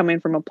coming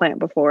from a plant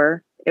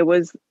before.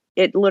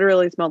 It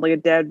literally smelled like a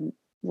dead,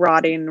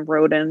 rotting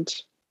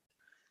rodent.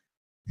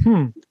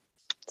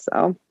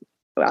 So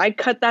I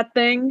cut that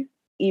thing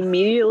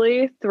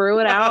immediately, threw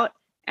it out,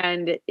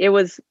 and it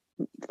was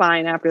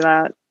fine after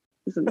that.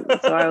 So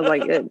I was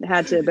like, it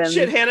had to have been.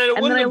 Shit, Hannah, it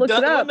and wouldn't then I have looked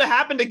done. it It up. wouldn't have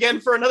happened again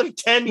for another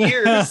 10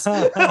 years.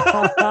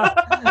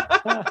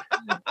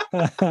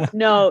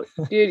 No,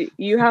 dude,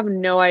 you have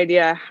no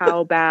idea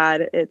how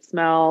bad it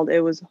smelled.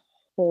 It was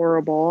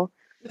horrible.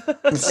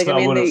 The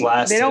smell would have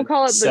lasted they don't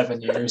call it the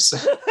 7 years.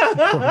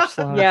 Corpse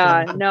flower.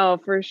 yeah, no,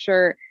 for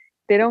sure.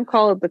 They don't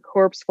call it the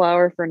corpse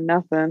flower for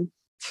nothing.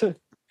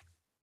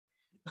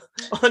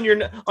 on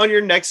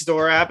your next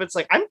door app, it's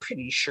like, I'm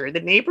pretty sure the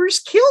neighbors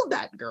killed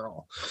that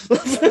girl.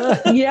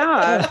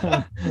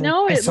 Yeah.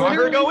 No, I it saw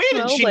her go literally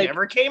in and she smelled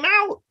never came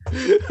out.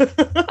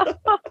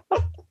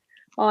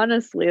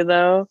 honestly,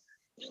 though,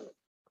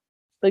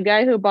 the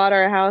guy who bought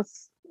our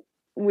house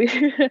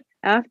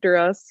after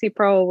us, he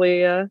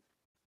probably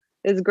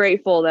is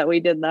grateful that we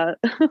did that.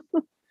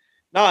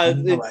 No,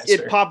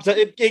 it popped up.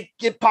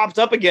 It popped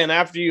up again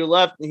after you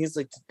left, and he's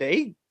like, "Did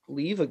they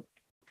leave a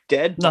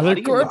dead Another body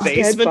in the corpse?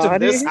 basement of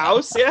this Body?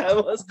 house?" Yeah,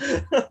 it was.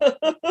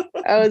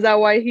 Oh, is that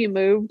why he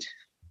moved?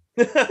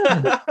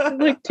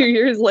 Like 2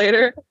 years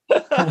later.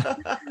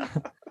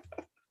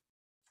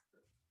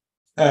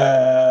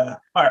 All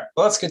right,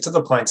 well, let's get to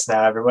the points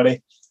now,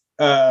 everybody.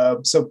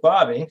 So,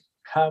 Bobby,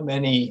 how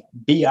many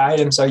bee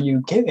items are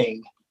you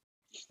giving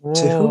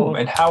to whom,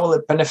 and how will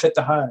it benefit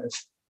the hive?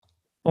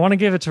 I want to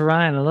give it to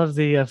Ryan. I love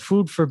the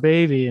food for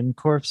baby and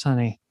corpse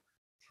honey.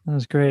 That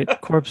was great.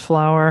 Corpse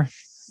flour.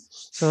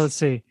 So let's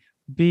see.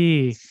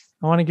 B.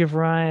 I want to give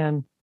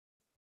Ryan.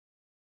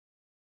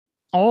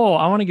 Oh,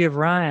 I want to give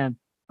Ryan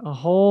a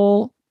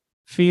whole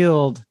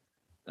field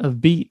of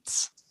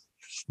beets.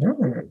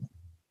 Mm. I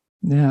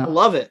Yeah.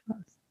 love it.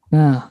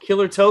 Yeah.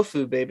 Killer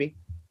tofu, baby.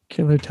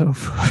 Killer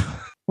tofu.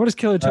 What does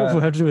killer tofu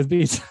have to do with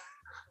beets?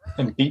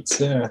 And beets,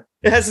 It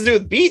has to do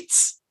with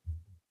beets.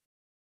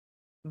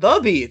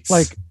 The beets.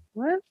 Like,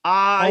 What?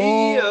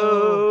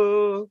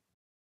 I-O.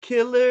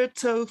 Killer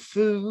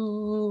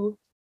tofu.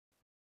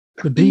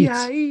 the beets.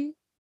 B-I-E.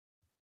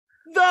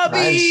 The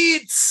Nice.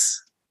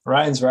 beets.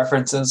 Ryan's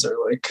references are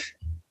like,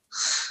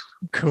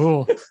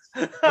 Cool.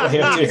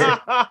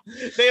 Yeah,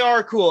 They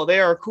are cool. They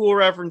are cool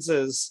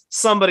references.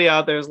 Somebody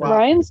out there is laughing.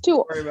 Ryan's too.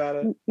 Don't worry about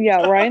it.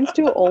 Yeah, Ryan's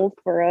too old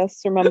for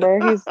us. Remember,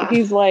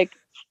 he's like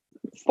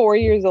 4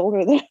 years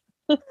older than.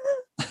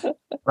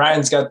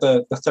 Ryan's got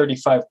the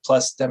 35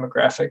 plus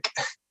demographic.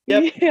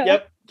 Yep. Yeah.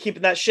 Yep.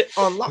 Keeping that shit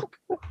on lock.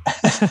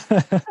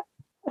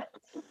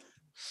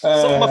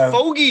 So my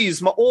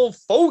fogies, my old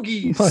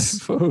fogies. My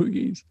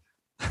fogies.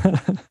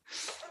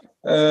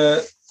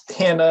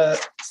 Hannah,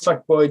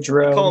 fuckboy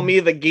Jerome. Call me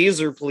the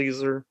geezer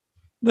pleaser.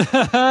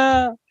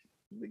 The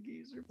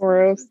geezer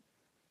Gross.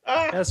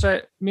 Ah. That's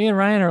right. Me and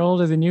Ryan are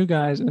older than you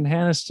guys, and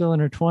Hannah's still in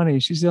her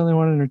 20s. She's the only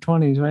one in her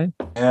 20s, right?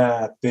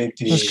 Yeah, baby.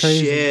 That's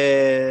crazy.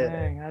 Shit.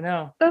 Dang, I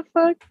know. The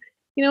fuck?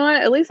 You know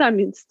what? At least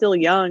I'm still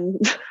young.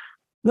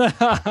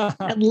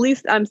 At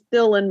least I'm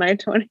still in my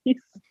 20s.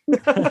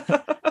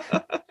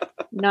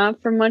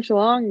 Not for much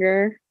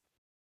longer.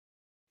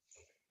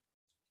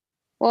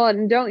 Well,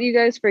 and don't you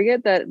guys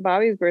forget that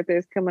Bobby's birthday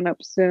is coming up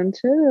soon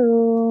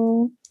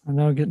too. I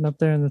know, getting up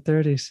there in the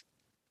 30s.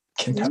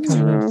 Getting up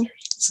Yeah. to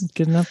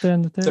Getting up there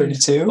in the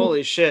 30s. 32.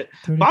 Holy shit.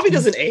 32. Bobby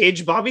doesn't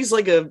age. Bobby's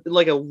like a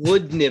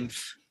wood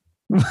nymph.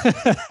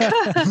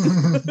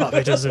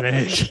 Bobby doesn't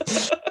age.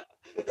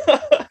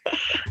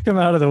 Come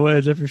out of the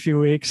woods every few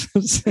weeks.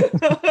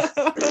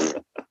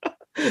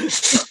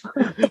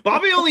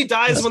 Bobby only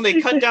dies when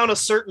they cut down a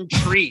certain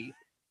tree.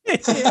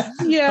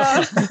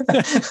 Yeah.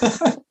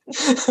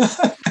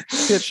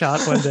 Get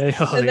shot one day.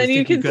 Oh, And then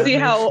you can see me.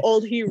 how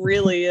old he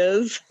really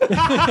is.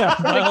 Yeah,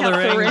 all the Count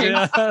the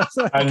rings,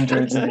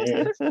 Hundreds of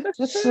years.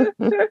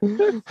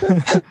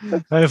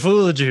 I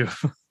fooled you.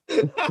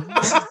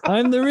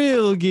 I'm the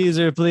real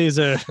geezer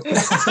pleaser.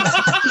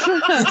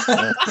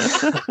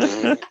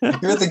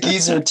 You're the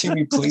geezer to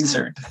be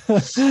pleasered.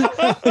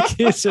 The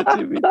geezer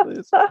to be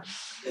pleased.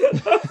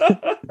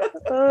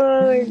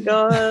 Oh my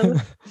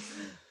god.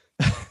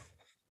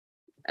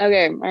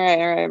 Okay, all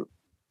right.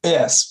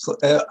 Yes,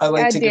 I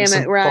like God to give damn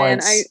some it, Ryan.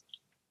 points.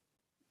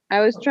 I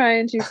was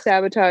trying to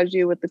sabotage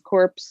you with the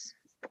corpse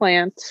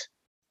plant,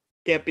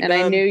 Can't be and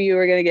done. I knew you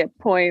were gonna get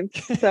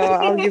points, so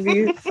I'll give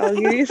you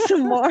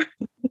some more.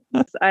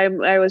 I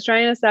was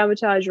trying to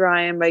sabotage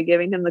Ryan by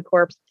giving him the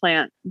corpse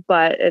plant,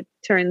 but it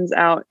turns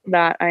out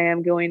that I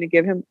am going to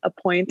give him a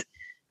point.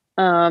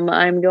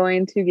 I'm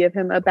going to give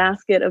him a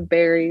basket of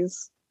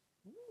berries.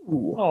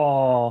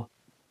 Oh,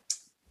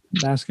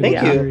 basket Thank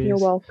of you. berries. You're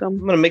I'm welcome.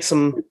 gonna make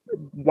some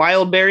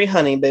wild berry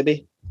honey,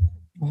 baby.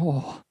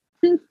 Oh,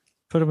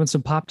 put them in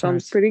some Pop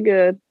Sounds Tarts. pretty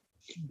good.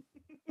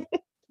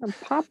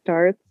 Pop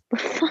tarts.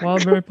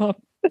 Wildberry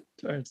Pop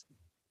Tarts.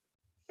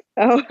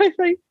 Oh, I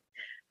like.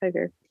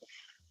 Okay.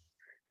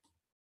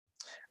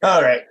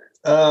 All right.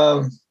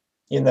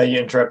 You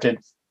interrupted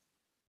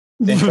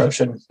the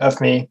interruption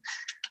of me.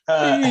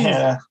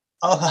 Hannah,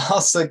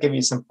 I'll still give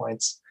you some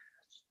points.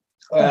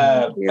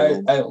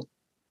 I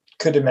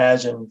could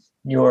imagine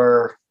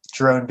your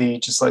drone bee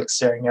just like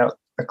staring out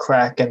a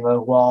crack in the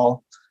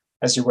wall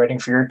as you're waiting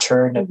for your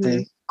turn at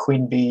the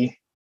queen bee.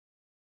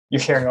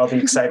 You're hearing all the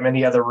excitement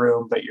in the other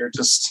room, but you're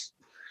just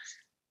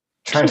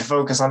trying to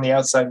focus on the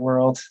outside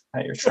world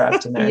that you're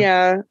trapped in there.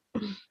 Yeah.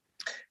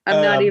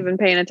 I'm not even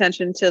paying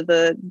attention to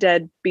the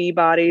dead bee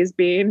bodies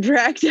being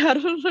dragged out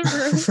of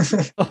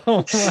the room.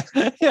 Oh,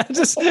 yeah,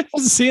 just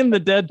seeing the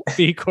dead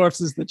bee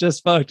corpses that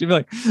just fucked. You'd be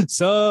like,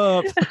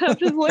 sup? I'm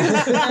just looking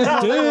at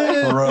them.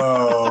 Dude.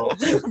 Bro.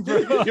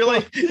 You're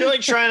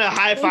like trying to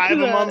high five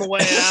him on the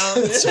way out.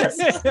 That's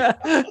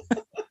right.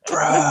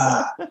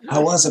 Bruh.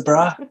 How was it,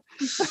 bruh?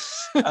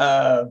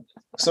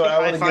 So I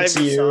want to get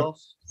to you,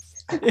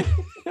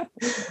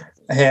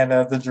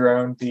 Hannah, the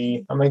drone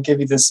bee. I'm going to give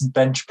you this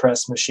bench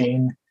press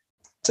machine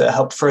to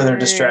help further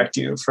distract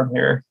you from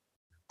your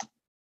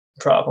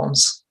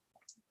problems.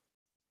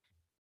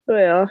 Oh,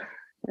 yeah.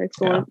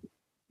 Excellent.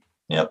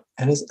 Yeah. Yep.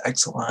 It is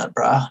excellent,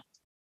 bruh.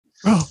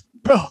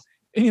 Bro,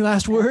 any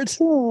last words?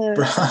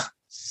 Bruh.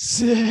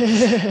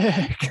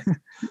 Sick.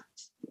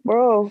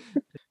 Bro.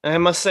 I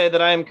must say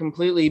that I am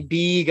completely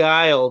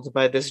beguiled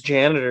by this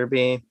janitor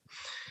bee.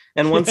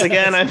 And once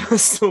again, I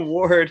must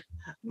award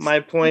my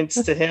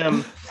points to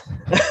him.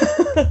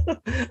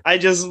 I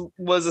just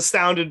was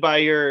astounded by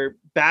your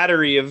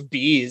battery of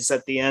bees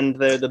at the end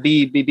there. The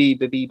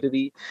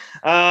bee.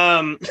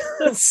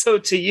 So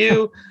to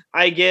you,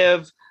 I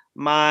give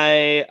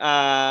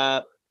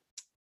my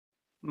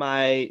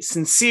my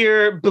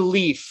sincere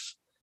belief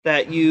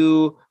that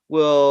you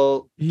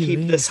will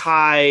keep this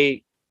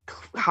hive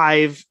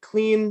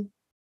clean.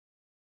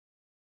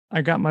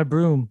 I got my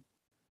broom.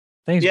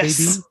 Thanks,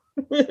 Yes.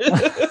 baby.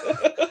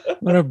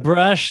 I'm gonna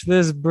brush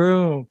this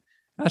broom.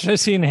 I should have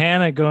seen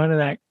Hannah go into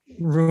that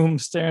room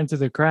staring through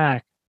the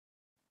crack.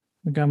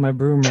 I got my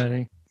broom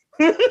ready.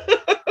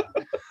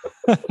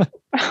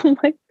 Oh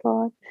my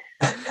God.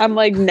 I'm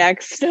like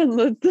next in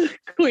the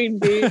queen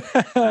bee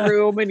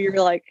room, and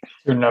you're like,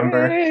 Your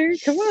number. hey,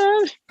 come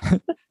on.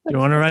 You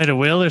want to write a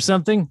will or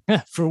something?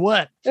 For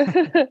what?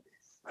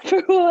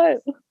 For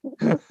what?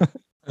 All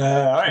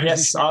right,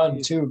 yes,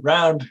 on to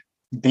round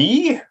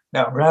B.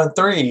 No, round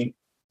 3.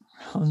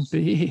 Round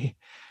B.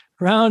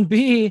 Round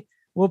B,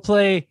 we'll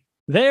play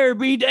There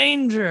Be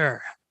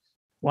Danger.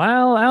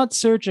 While out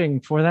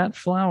searching for that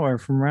flower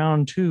from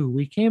round 2,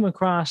 we came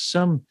across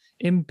some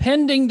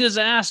impending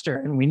disaster,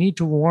 and we need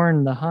to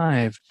warn the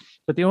hive.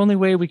 But the only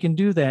way we can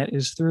do that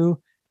is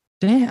through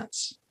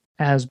dance,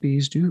 as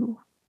bees do.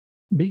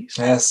 Bees.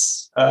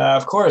 Yes,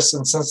 of course.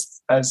 And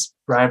since, as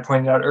Ryan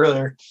pointed out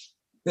earlier,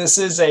 this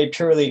is a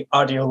purely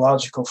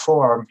audiological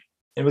form,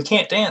 and we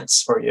can't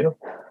dance for you.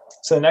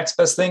 So the next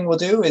best thing we'll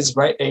do is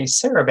write a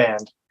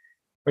saraband,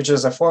 which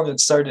is a form that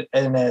started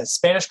in the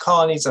Spanish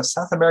colonies of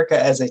South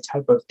America as a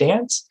type of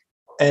dance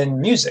and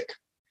music.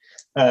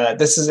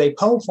 This is a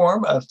poem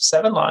form of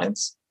 7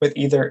 lines with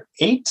either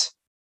 8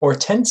 or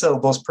 10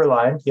 syllables per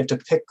line. You have to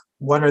pick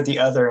one or the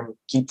other and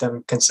keep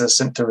them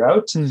consistent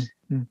throughout. And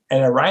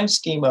a rhyme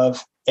scheme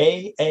of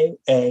A, A,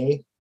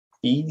 A,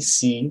 B,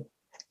 C,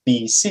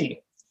 B, C.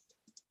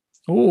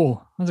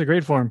 Oh, that's a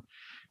great form.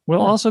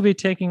 We'll also be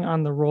taking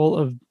on the role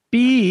of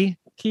bee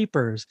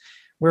keepers,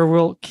 where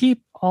we'll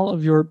keep all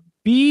of your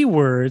B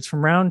words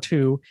from round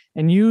 2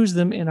 and use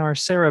them in our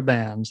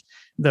sarabands,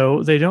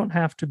 though they don't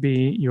have to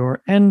be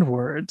your end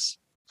words.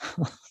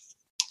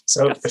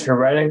 So if you're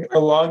writing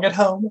along at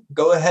home,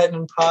 go ahead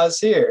and pause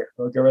here.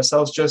 We'll give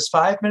ourselves just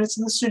 5 minutes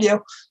in the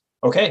studio.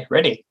 Okay,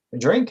 ready. A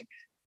drink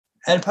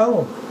and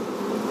poem.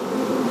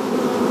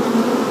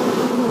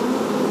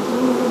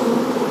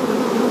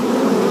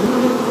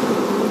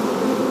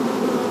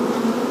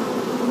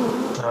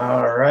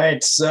 All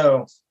right,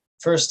 so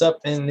first up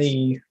in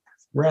the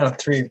round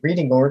 3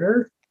 reading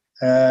order,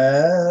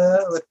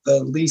 with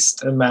the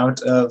least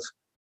amount of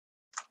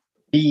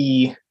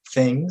B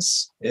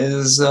things,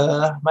 is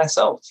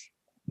myself,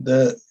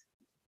 the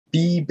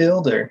bee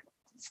builder.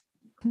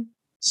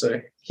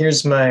 So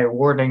here's my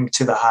warning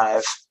to the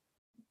hive.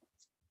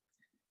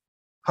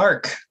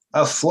 Hark,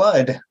 a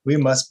flood, we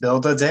must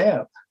build a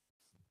dam.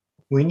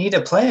 We need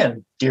a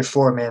plan, dear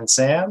foreman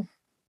Sam.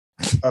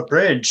 A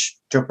bridge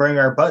to bring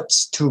our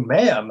butts to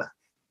ma'am.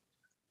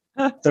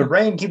 The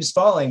rain keeps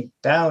falling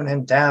down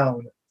and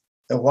down.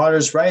 The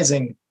water's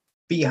rising,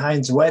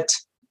 behinds wet.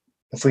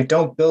 If we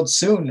don't build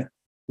soon,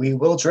 we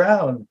will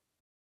drown.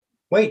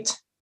 Wait,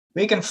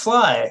 we can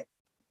fly.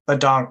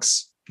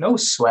 Badonks, no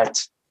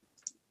sweat.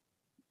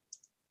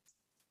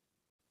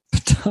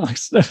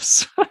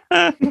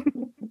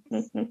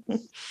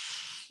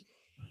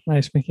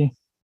 Nice, Mickey.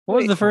 What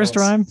was the first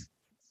rhyme?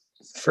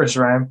 First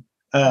rhyme.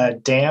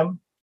 Dam,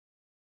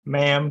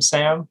 ma'am,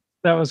 Sam.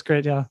 That was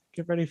great. Yeah.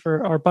 Get ready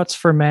for our butts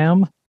for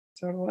ma'am.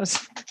 That's what it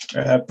was.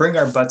 Bring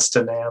our butts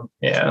to ma'am.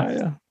 Yeah.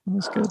 Yeah. That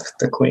was good.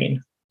 The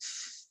queen.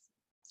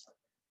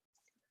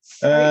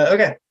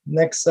 Okay.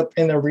 Next up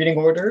in the reading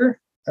order,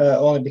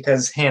 only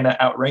because Hannah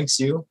outranks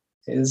you,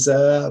 is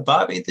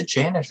Bobby the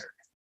janitor.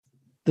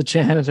 The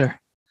janitor.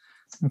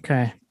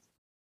 Okay.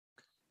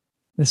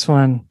 This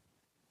one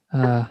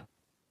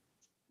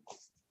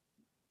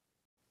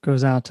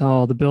goes out to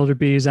all the builder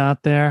bees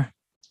out there.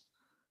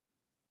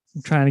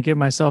 I'm trying to get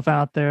myself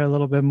out there a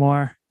little bit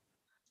more.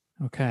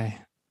 Okay.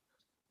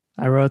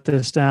 I wrote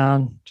this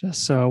down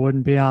just so it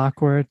wouldn't be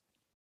awkward.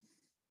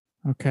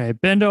 Okay.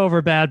 Bend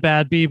over,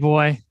 bad bee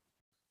boy.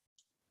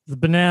 The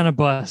banana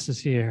bus is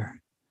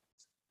here.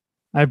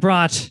 I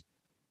brought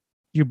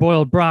you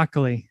boiled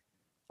broccoli.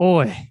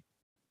 Oi.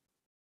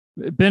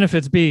 It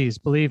benefits bees,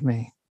 believe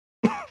me.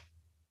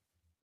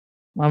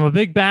 I'm a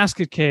big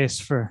basket case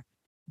for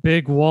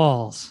big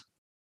walls.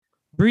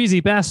 Breezy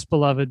best,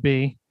 beloved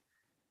bee.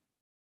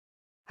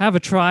 Have a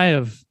try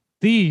of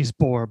these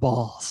boar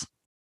balls.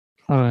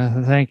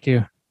 Oh, thank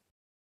you.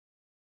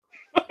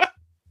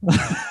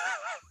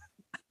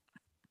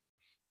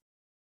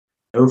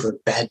 Over,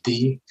 bad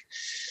bee.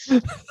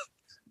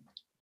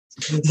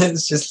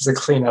 It's just to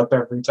clean up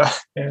every time.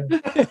 Yeah,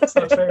 it's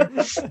not fair.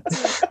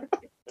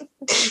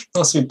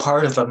 Must be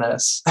part of the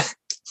mess.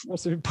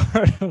 Must be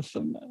part of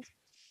the mess.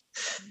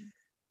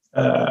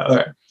 All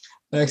right.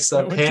 Next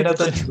up, Hannah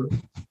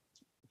the.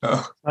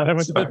 Oh, I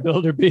went to the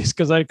Builder Beast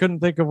because I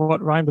couldn't think of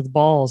what rhymed with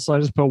balls, so I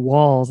just put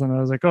walls, and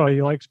I was like, "Oh,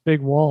 he likes big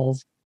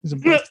walls." He's a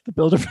best the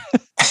Builder.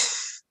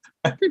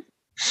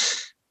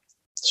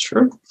 It's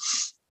true.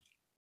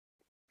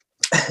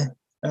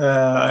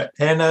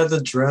 Hannah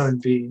the drone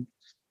bee.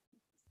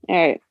 All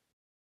right.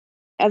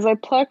 As I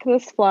pluck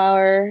this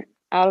flower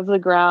out of the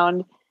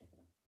ground,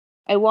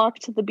 I walk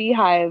to the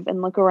beehive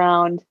and look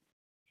around.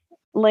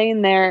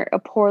 Laying there, a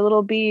poor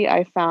little bee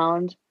I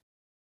found.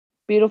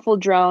 Beautiful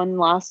drone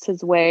lost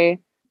his way.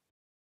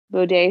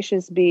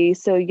 Bodacious bee,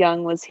 so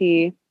young was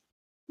he.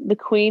 The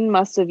queen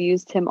must have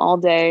used him all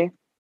day.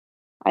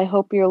 I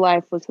hope your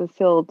life was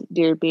fulfilled,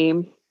 dear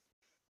bee.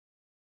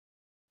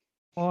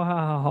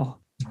 Wow.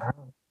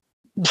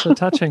 That's so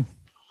touching.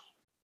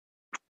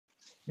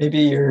 Maybe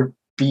your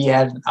bee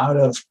had an out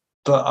of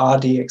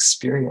body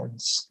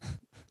experience.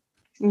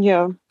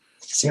 Yeah.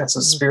 She got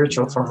so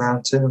spiritual from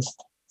round 2.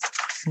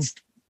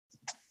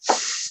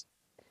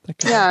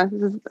 Yeah,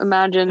 just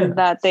imagine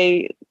that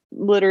they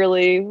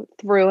literally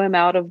threw him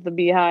out of the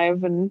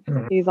beehive and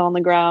he's on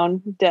the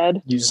ground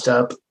dead, used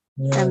up.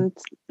 Yeah.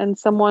 And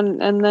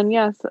someone, and then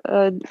yes,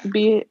 a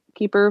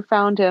beekeeper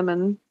found him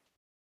and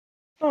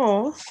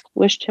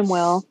wished him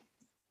well.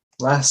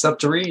 Last up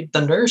to read,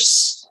 the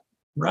nurse,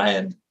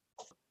 Ryan.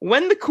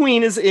 When the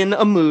queen is in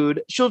a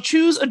mood, she'll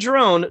choose a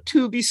drone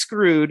to be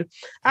screwed.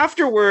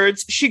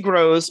 Afterwards, she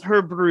grows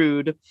her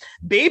brood.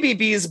 Baby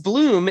bees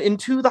bloom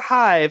into the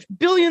hive.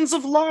 Billions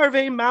of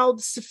larvae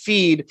mouths to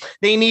feed.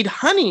 They need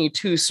honey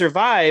to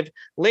survive.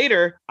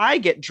 Later, I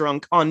get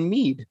drunk on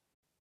mead.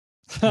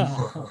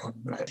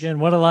 Again,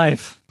 what a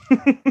life.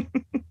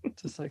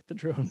 Just like the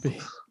drone bee.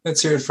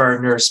 Let's hear it for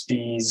our nurse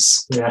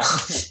bees. Yeah.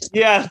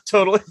 Yeah,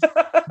 totally.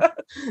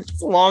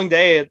 It's a long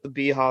day at the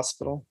bee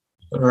hospital.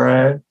 All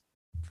right.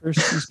 First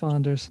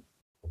responders.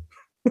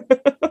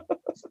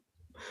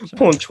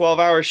 Pulling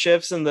 12-hour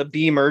shifts in the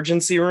bee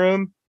emergency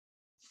room.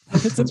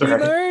 It's a bee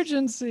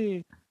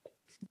emergency.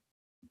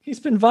 He's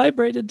been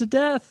vibrated to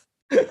death.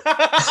 He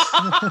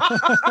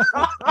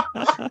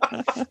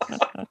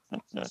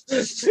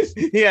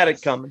had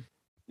it coming.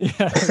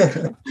 Yeah.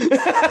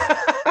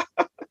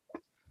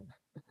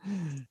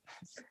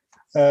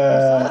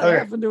 What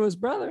happened to his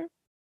brother?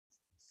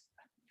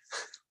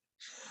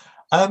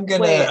 I'm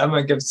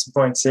gonna give some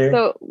points here.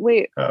 So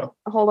wait,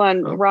 hold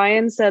on. Oh.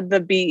 Ryan said the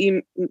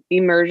bee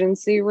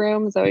emergency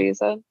room. Is that what you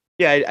said?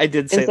 Yeah, I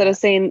did say instead of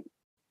saying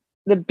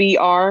the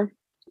BR,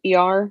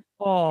 ER,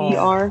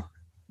 BR.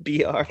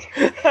 BR.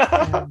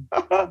 The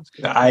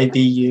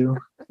IBU.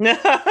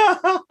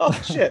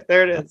 Oh shit!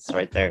 There it is,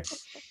 right there.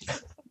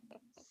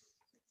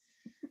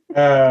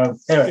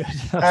 Anyway,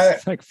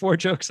 like 4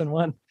 jokes in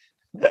one.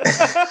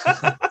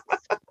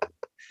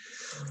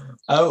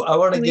 I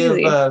want to give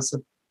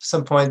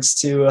some points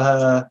to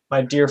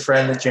my dear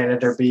friend, the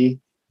janitor bee.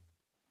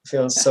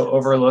 Feels so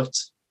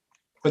overlooked,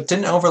 but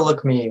didn't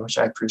overlook me, which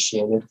I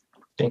appreciated.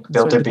 Think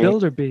Builder the bee.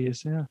 Builder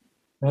bees, yeah.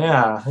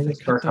 Yeah, they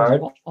work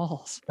hard.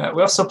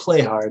 We also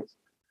play hard.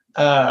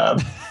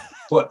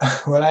 What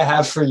I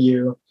have for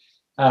you,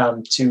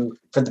 for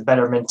the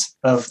betterment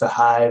of the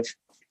hive,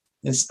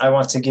 is I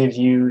want to give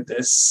you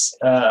this.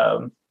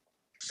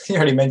 You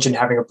already mentioned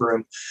having a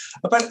broom,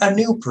 but a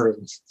new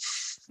broom.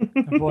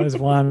 I've always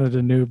wanted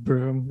a new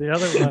broom. The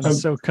other one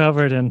is so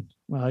covered in,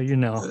 well, you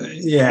know.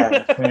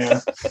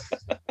 Yeah.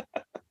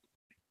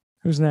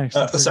 Who's next?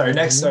 Sorry,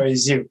 next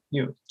is you,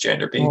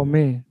 gender bee. Oh,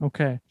 me.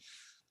 Okay.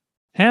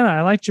 Hannah,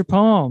 I liked your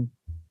poem.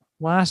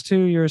 Last 2,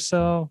 you're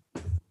so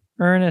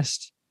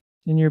earnest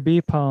in your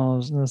bee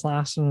poems, and this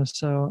last one was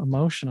so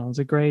emotional. It's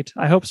great.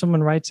 I hope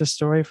someone writes a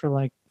story for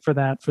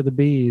the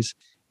bees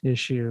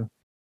issue.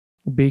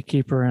 A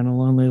beekeeper and a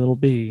lonely little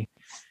bee.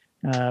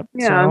 So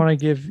I want to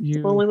give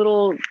you lonely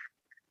little.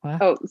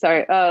 What? Oh,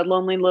 sorry.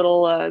 Lonely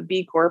little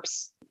bee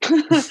corpse.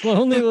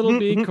 Lonely little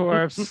bee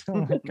corpse.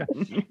 Oh my god!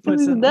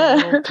 Puts in a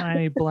little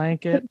tiny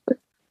blanket.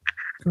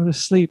 Go to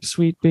sleep,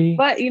 sweet bee.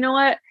 But you know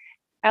what?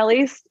 At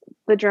least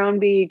the drone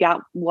bee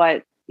got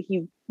what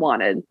he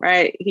wanted.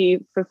 Right? He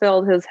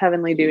fulfilled his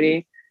heavenly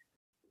duty,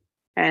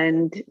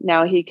 and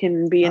now he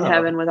can be in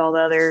heaven with all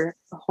the other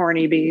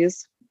horny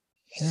bees.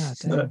 Yeah,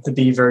 the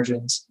bee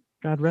virgins.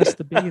 God rest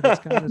the bee that's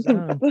got his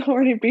own. The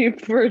horny bee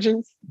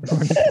virgins.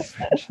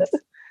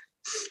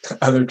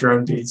 Other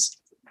drone bees.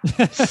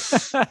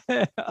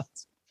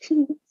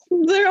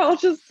 They're all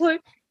just like,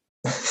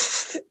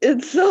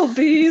 it's so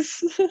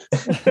bees.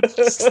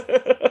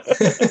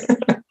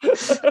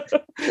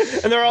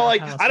 And they're all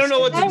like, I don't know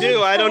what to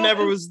do. I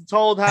never was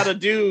told how to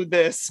do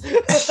this.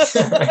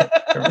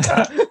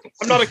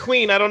 I'm not a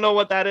queen. I don't know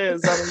what that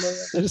is. I don't know.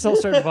 They just all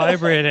start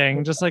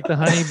vibrating, just like the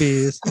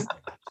honeybees.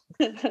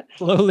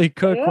 slowly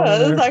cook. one Yeah, of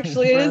this their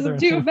actually brethren.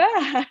 isn't too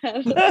bad.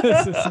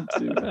 This isn't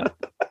too bad.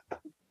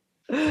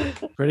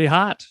 Pretty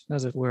hot,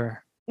 as it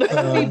were.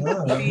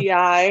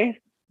 BI.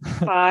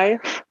 Bye.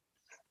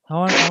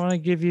 I want to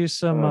give you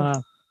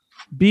some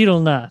beetle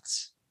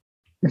nuts.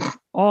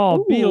 Oh,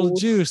 Ooh.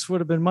 Beetlejuice would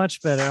have been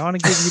much better. I want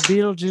to give you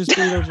Beetlejuice.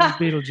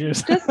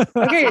 Just, That's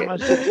okay. how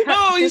much-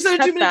 No, you Just said it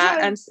cut too many that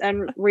times.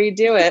 and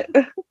redo it.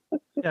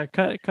 yeah,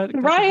 cut the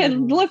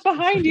Ryan, beetle look nuts.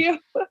 behind you.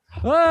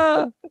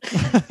 Ah!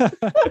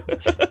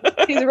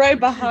 He's right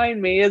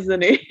behind me,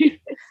 isn't he?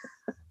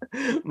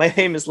 My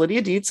name is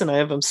Lydia Dietz, and I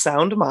have a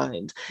sound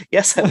mind.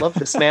 Yes, I love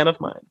this man of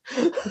mine.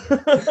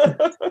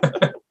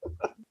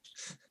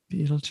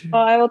 Beetlejuice. Oh,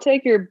 I will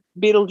take your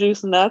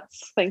Beetlejuice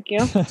nuts. Thank you.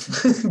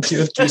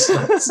 Beetlejuice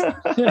nuts.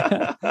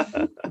 Yeah.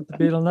 The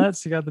beetle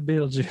nuts, you got the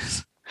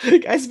Beetlejuice.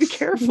 Guys, be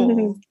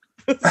careful.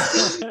 He's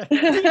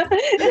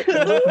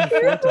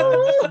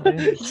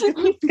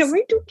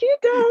coming to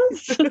get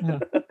us. Yeah.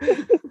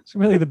 It's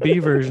really the bee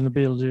version of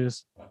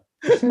Beetlejuice.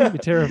 It'd be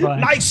terrifying.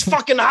 Nice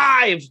fucking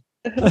hive.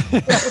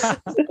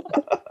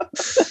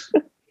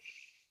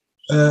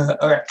 All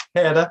right,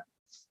 Hannah.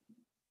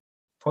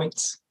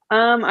 Points.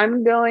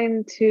 I'm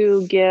going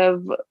to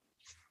give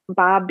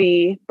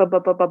Bobby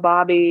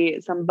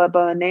some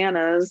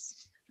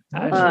bananas I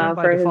actually went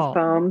by for his default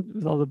poem.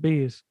 with all the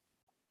bees.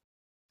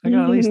 I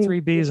got at least 3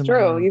 bees It's in my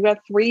true. name. You got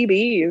 3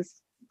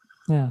 bees.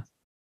 Yeah.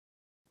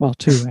 Well,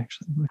 2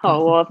 actually.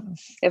 Oh, well,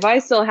 if I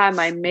still had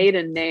my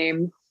maiden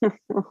name,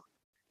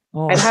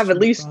 Oh, I'd have at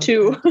least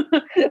 2.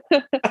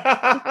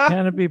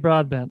 Can it be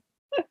Broadbent?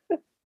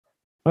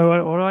 What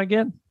do I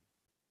get?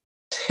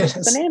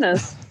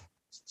 Bananas.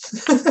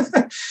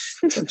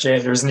 That's what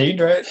janitors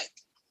need, right?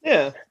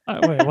 Yeah.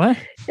 Wait, what?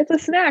 It's a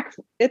snack.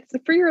 It's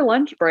for your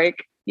lunch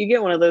break. You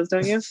get one of those,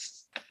 don't you?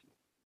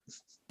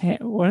 Hey,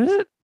 what is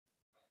it?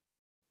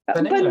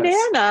 Bananas.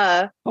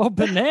 Banana. Oh,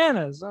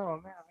 bananas.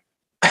 Oh, man.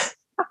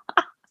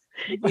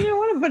 You know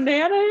what a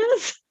banana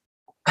is?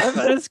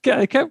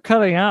 It kept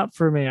cutting out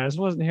for me. I just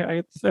wasn't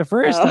here. At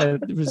first, I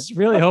was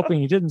really hoping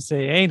you didn't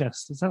say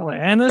anus. It sounded like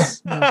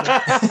anus. And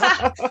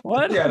I was like,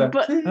 what? You got a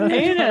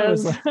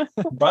Bananas.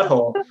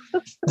 butthole.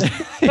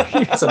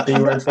 That's a B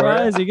word for it.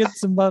 Surprise, you get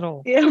some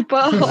butthole. Yeah, A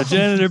buttholes.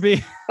 janitor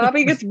bee.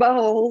 Bobby gets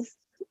buttholes.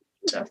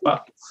 Yeah,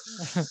 fuck.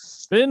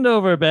 Bend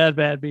over,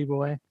 bad bee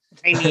boy.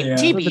 I need Yeah.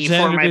 That's what the TB for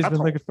janitor my bee's been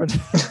butthole. looking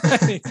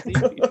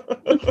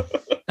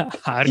for.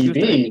 How do you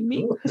think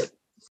me? EB.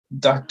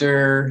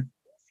 Dr.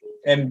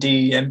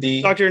 MD,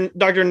 MB.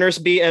 Dr. Nurse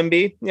B,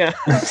 MB. Yeah.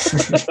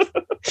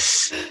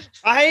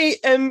 I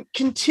am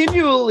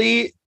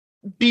continually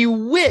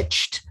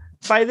bewitched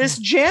by this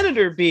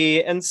janitor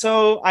bee. And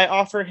so I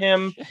offer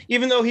him,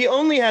 even though he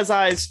only has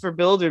eyes for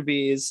builder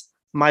bees,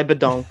 my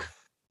badonk.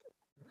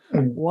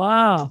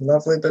 Wow.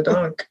 Lovely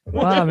badonk.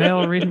 Wow, maybe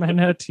I'll read my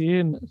note to you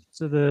and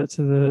to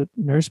the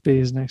nurse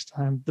bees next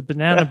time. The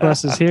banana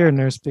bus is here,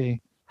 nurse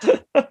bee.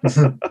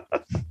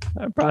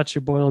 I brought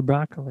you boiled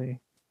broccoli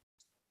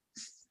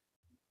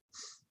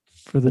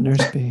for the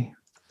nurse bee.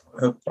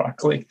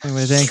 Broccoli.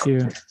 Anyway, thank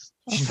you.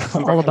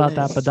 I'm all about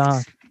that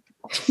badonk.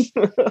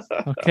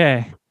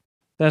 Okay.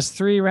 That's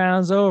 3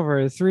 rounds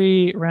over.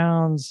 3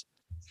 rounds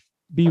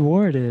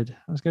bewarded.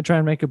 I was going to try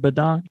and make a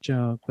badonk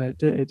joke,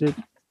 but it did.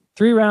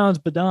 3 rounds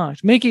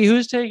badonked. Mickey,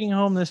 who's taking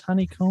home this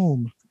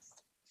honeycomb?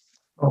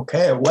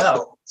 Okay,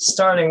 well,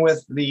 starting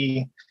with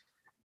the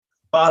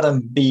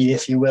bottom bee,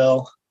 if you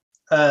will,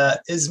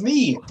 is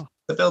me,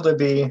 the builder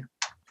bee.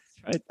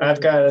 Right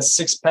I've got a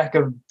 6-pack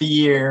of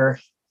beer.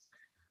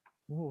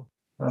 Ooh,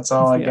 That's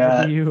all I the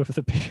got. IBU of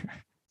the beer.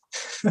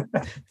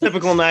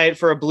 Typical night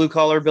for a blue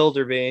collar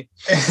builder bee.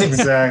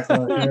 Exactly.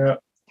 Yeah.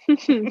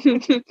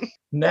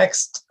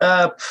 Next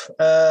up,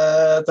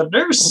 the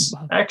nurse,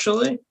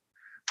 actually.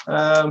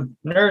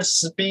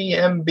 Nurse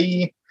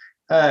BMB.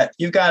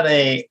 You've got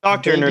a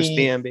Dr. baby- Nurse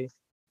BMB.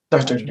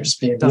 Dr. Nurse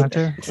BMB.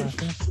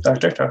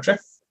 Doctor.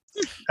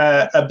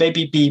 A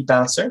baby bee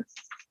bouncer.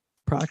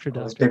 Proctor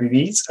Those doctor.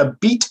 baby bees. A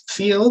beet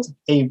field.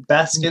 A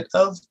basket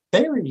of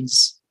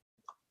berries.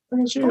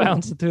 Look at you.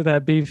 Bouncing through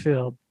that bee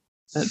field.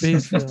 That bee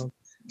field.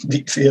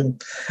 Beet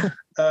field.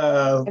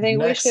 I think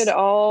next- we should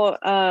all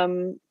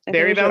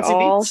Very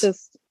bouncy beats.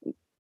 just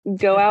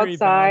go Very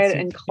outside bouncy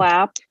and beats.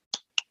 clap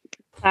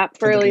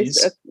for the at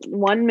least bees.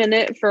 1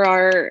 minute for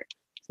our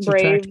To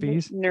attract brave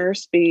bees.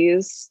 nurse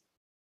bees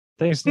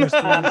Thanks, nurse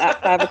bees.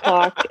 at 5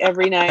 o'clock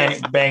every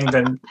night. bang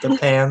the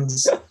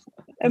pans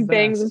And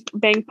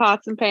bang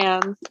pots and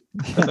pans.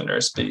 for the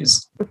nurse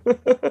bees.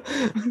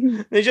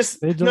 They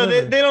just They no,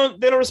 deliver. they don't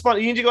respond.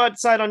 You need to go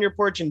outside on your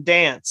porch and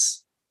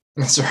dance.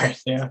 That's right.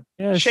 Yeah.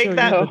 Yeah, Shake show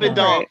that you Oh, the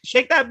badonk. right.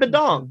 Shake that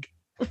badonk.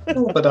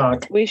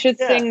 Badonk. We should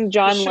Yeah, sing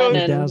John just show you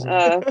Lennon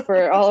dazzle.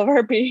 for all of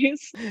our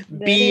bees.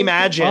 Be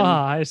imagine.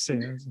 Ah, I see.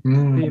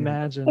 Mm.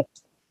 Imagine.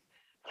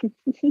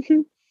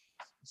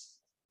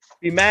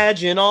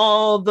 Imagine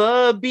all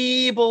the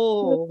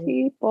people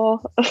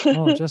People.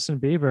 Oh, Justin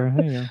Bieber.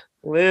 There you go.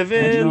 living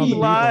Imagine all the people.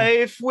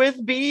 life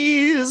with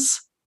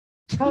bees.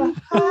 Getting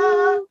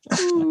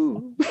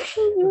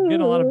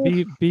a lot of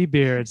bee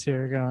beards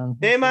here going.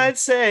 They might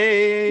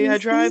say I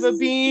drive a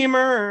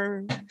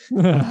Beamer.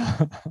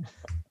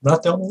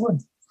 Not the only one.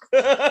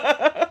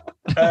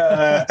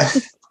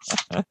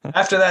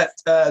 After that,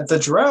 the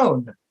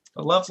drone,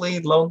 a lovely,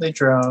 lonely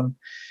drone.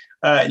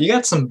 You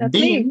got some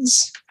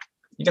beans.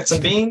 You got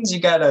some beans. You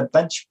got a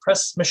bench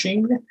press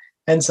machine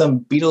and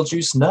some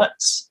Beetlejuice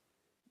nuts.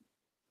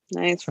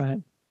 Nice. That's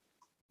right.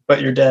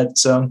 But you're dead,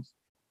 so.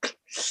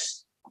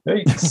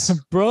 Bro. That's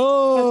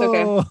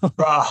okay.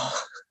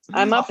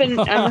 I'm up in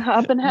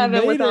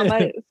heaven with all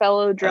my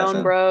fellow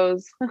drone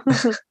bros.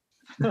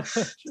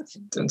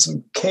 Doing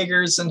some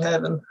keggers in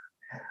heaven.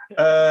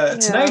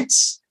 Tonight,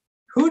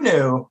 who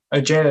knew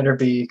a janitor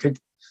bee could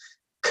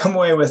come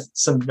away with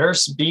some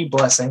nurse bee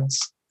blessings?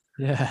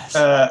 Yes.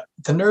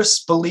 The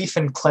nurse belief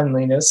in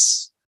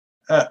cleanliness,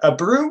 a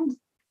broom,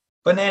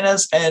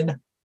 bananas, and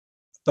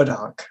a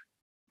dog.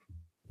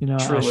 You know,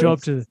 Truly. I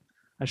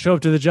show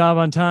up to the job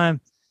on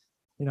time.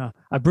 You know,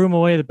 I broom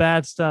away the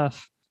bad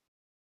stuff.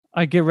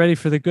 I get ready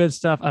for the good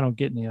stuff. I don't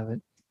get any of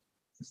it.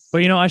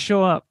 But you know, I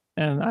show up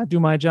and I do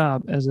my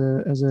job as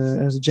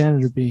a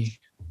janitor bee.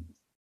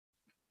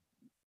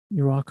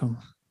 You're welcome.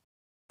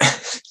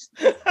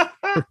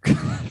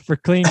 for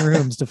clean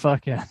rooms to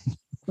fuck in.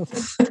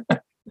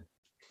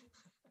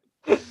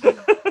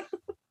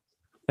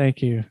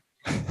 Thank you.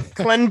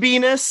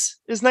 Cleanliness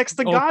is next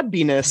to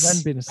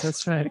Godliness. Cleanliness,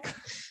 that's right.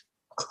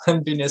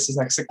 Cleanliness is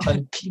next to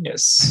clean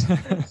penis.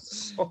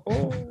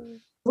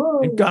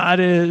 And God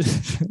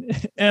is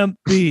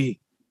empty.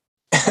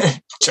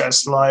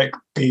 Just like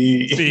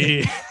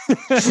bee.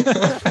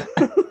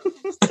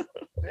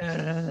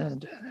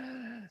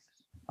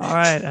 All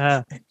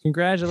right.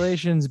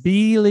 Congratulations,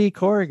 Beely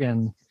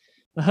Corrigan.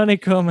 The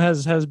honeycomb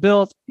has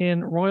built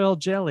in royal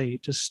jelly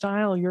to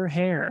style your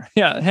hair.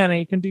 Yeah, Hannah,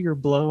 you can do your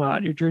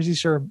blowout, your Jersey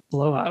Shore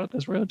blowout with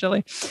this royal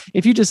jelly.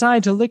 If you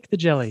decide to lick the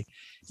jelly,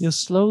 you'll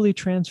slowly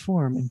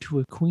transform into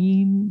a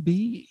queen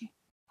bee.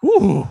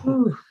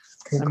 Ooh.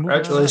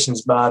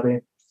 Congratulations, Bobby.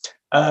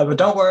 But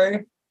don't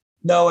worry,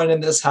 no one in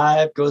this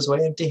hive goes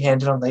away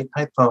empty-handed on late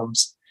night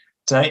poems.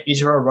 Tonight,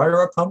 each of our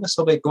runner-up poems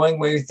will be going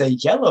away with a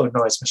yellow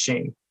noise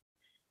machine,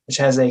 which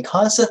has a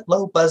constant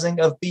low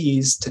buzzing of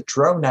bees to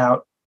drone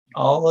out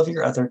all of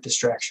your other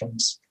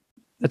distractions.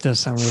 That does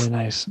sound really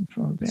nice, if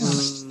I want to be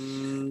honest.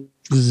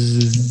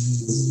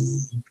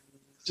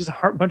 Just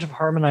a bunch of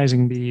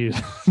harmonizing bees.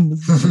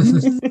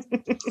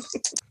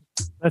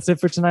 That's it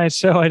for tonight's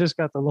show. I just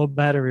got the low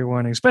battery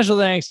warning. Special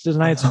thanks to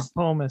tonight's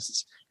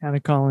poemists, Hannah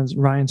Collins,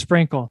 Ryan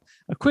Sprinkle.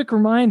 A quick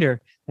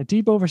reminder that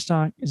Deep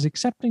Overstock is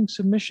accepting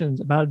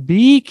submissions about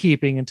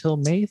beekeeping until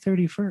May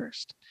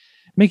 31st.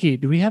 Mickey,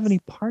 do we have any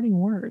parting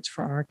words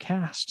for our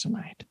cast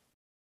tonight?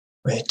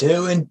 We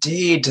do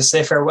indeed. To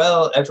say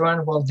farewell,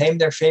 everyone will name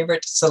their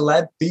favorite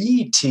celeb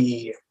bee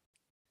tea.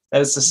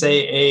 That is to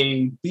say,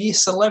 a bee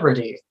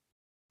celebrity,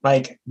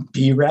 like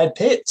B. Brad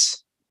Pitt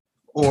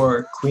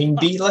or Queen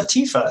Bee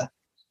Latifah.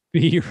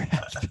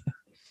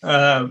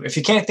 If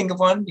you can't think of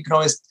one, you can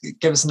always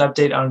give us an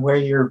update on where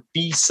your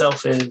bee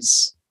self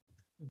is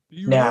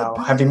now.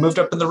 Have you moved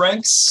up in the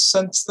ranks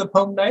since the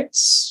poem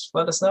nights?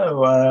 Let us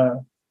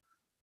know.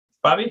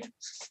 Bobby?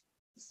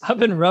 I've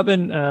been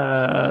rubbing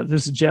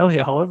this jelly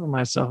all over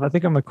myself. I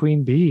think I'm a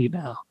queen bee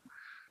now.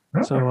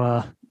 Oh.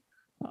 So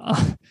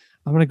I'm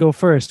going to go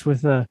first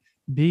with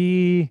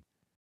B.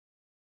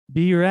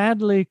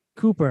 Radley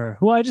Cooper,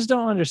 who I just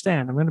don't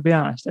understand. I'm going to be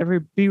honest. Every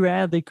B.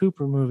 Radley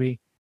Cooper movie,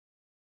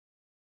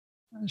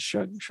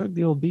 shrug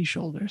the old bee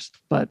shoulders.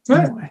 But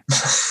anyway.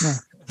 Yeah.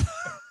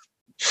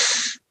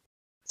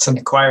 It's an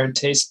acquired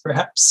taste,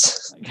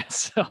 perhaps. I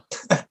guess so.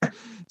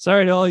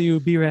 Sorry to all you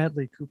B.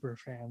 Radley Cooper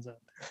fans out there.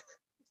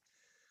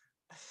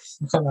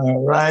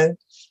 Ryan?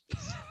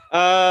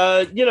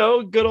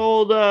 Good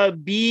old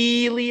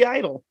Billy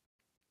Idol.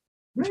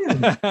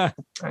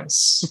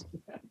 Nice.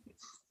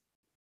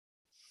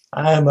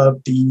 I'm a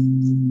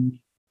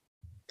bee.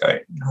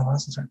 Wait, no,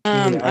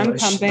 I'm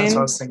pumping. That's what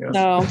I was thinking of.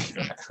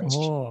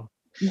 No.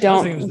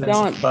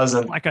 Don't.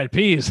 Buzzing. Like Eyed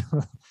Peas.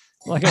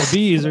 Like Eyed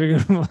Bees.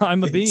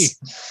 I'm a bee.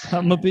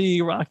 I'm a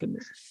bee rocking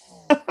it.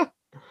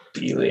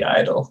 Billy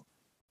Idol.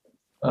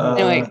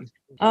 Anyway,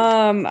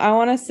 I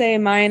want to say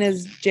mine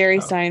is Jerry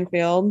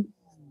Seinfeld.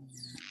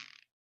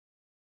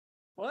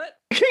 What?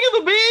 King of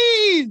the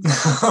Bees!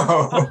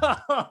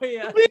 Oh,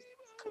 yeah.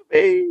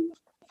 Bees.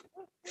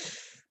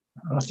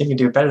 I don't think you can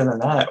do better than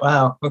that.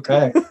 Wow.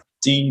 Okay.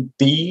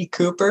 D.B.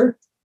 Cooper.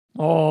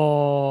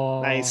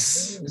 Oh,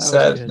 nice.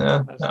 I don't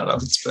know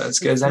if it's as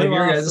good as any of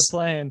your guys.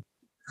 Plane.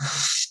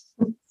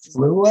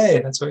 Flew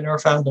away. That's why we never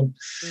found him.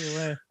 Flew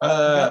away.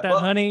 Got that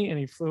honey, and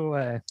he flew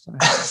away.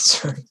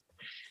 That's right.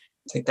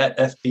 Take that,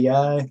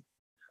 FBI.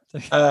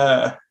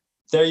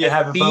 There you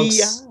have it,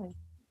 folks.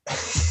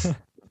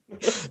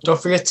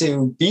 Don't forget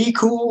to be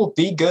cool,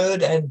 be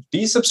good, and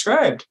be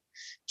subscribed.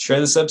 Share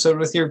this episode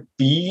with your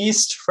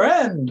beast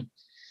friend.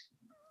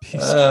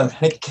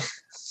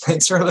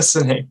 Thanks for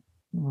listening.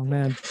 Oh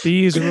man,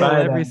 bees rule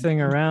everything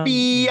around.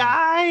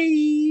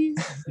 B.I.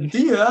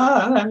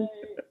 B.I.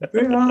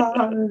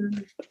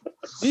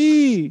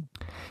 E.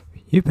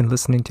 You've been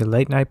listening to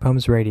Late Night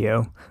Poems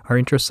Radio. Our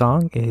intro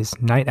song is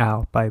Night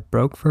Owl by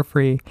Broke for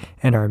Free,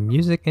 and our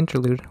music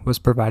interlude was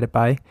provided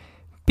by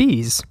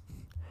Bees,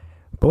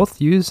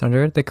 both used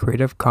under the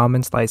Creative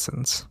Commons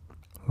license.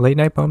 Late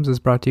Night Poems is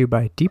brought to you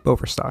by Deep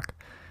Overstock.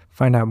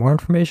 Find out more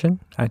information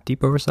at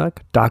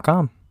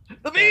deepoverstock.com.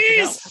 The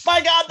bees!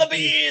 My God, the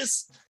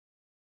bees!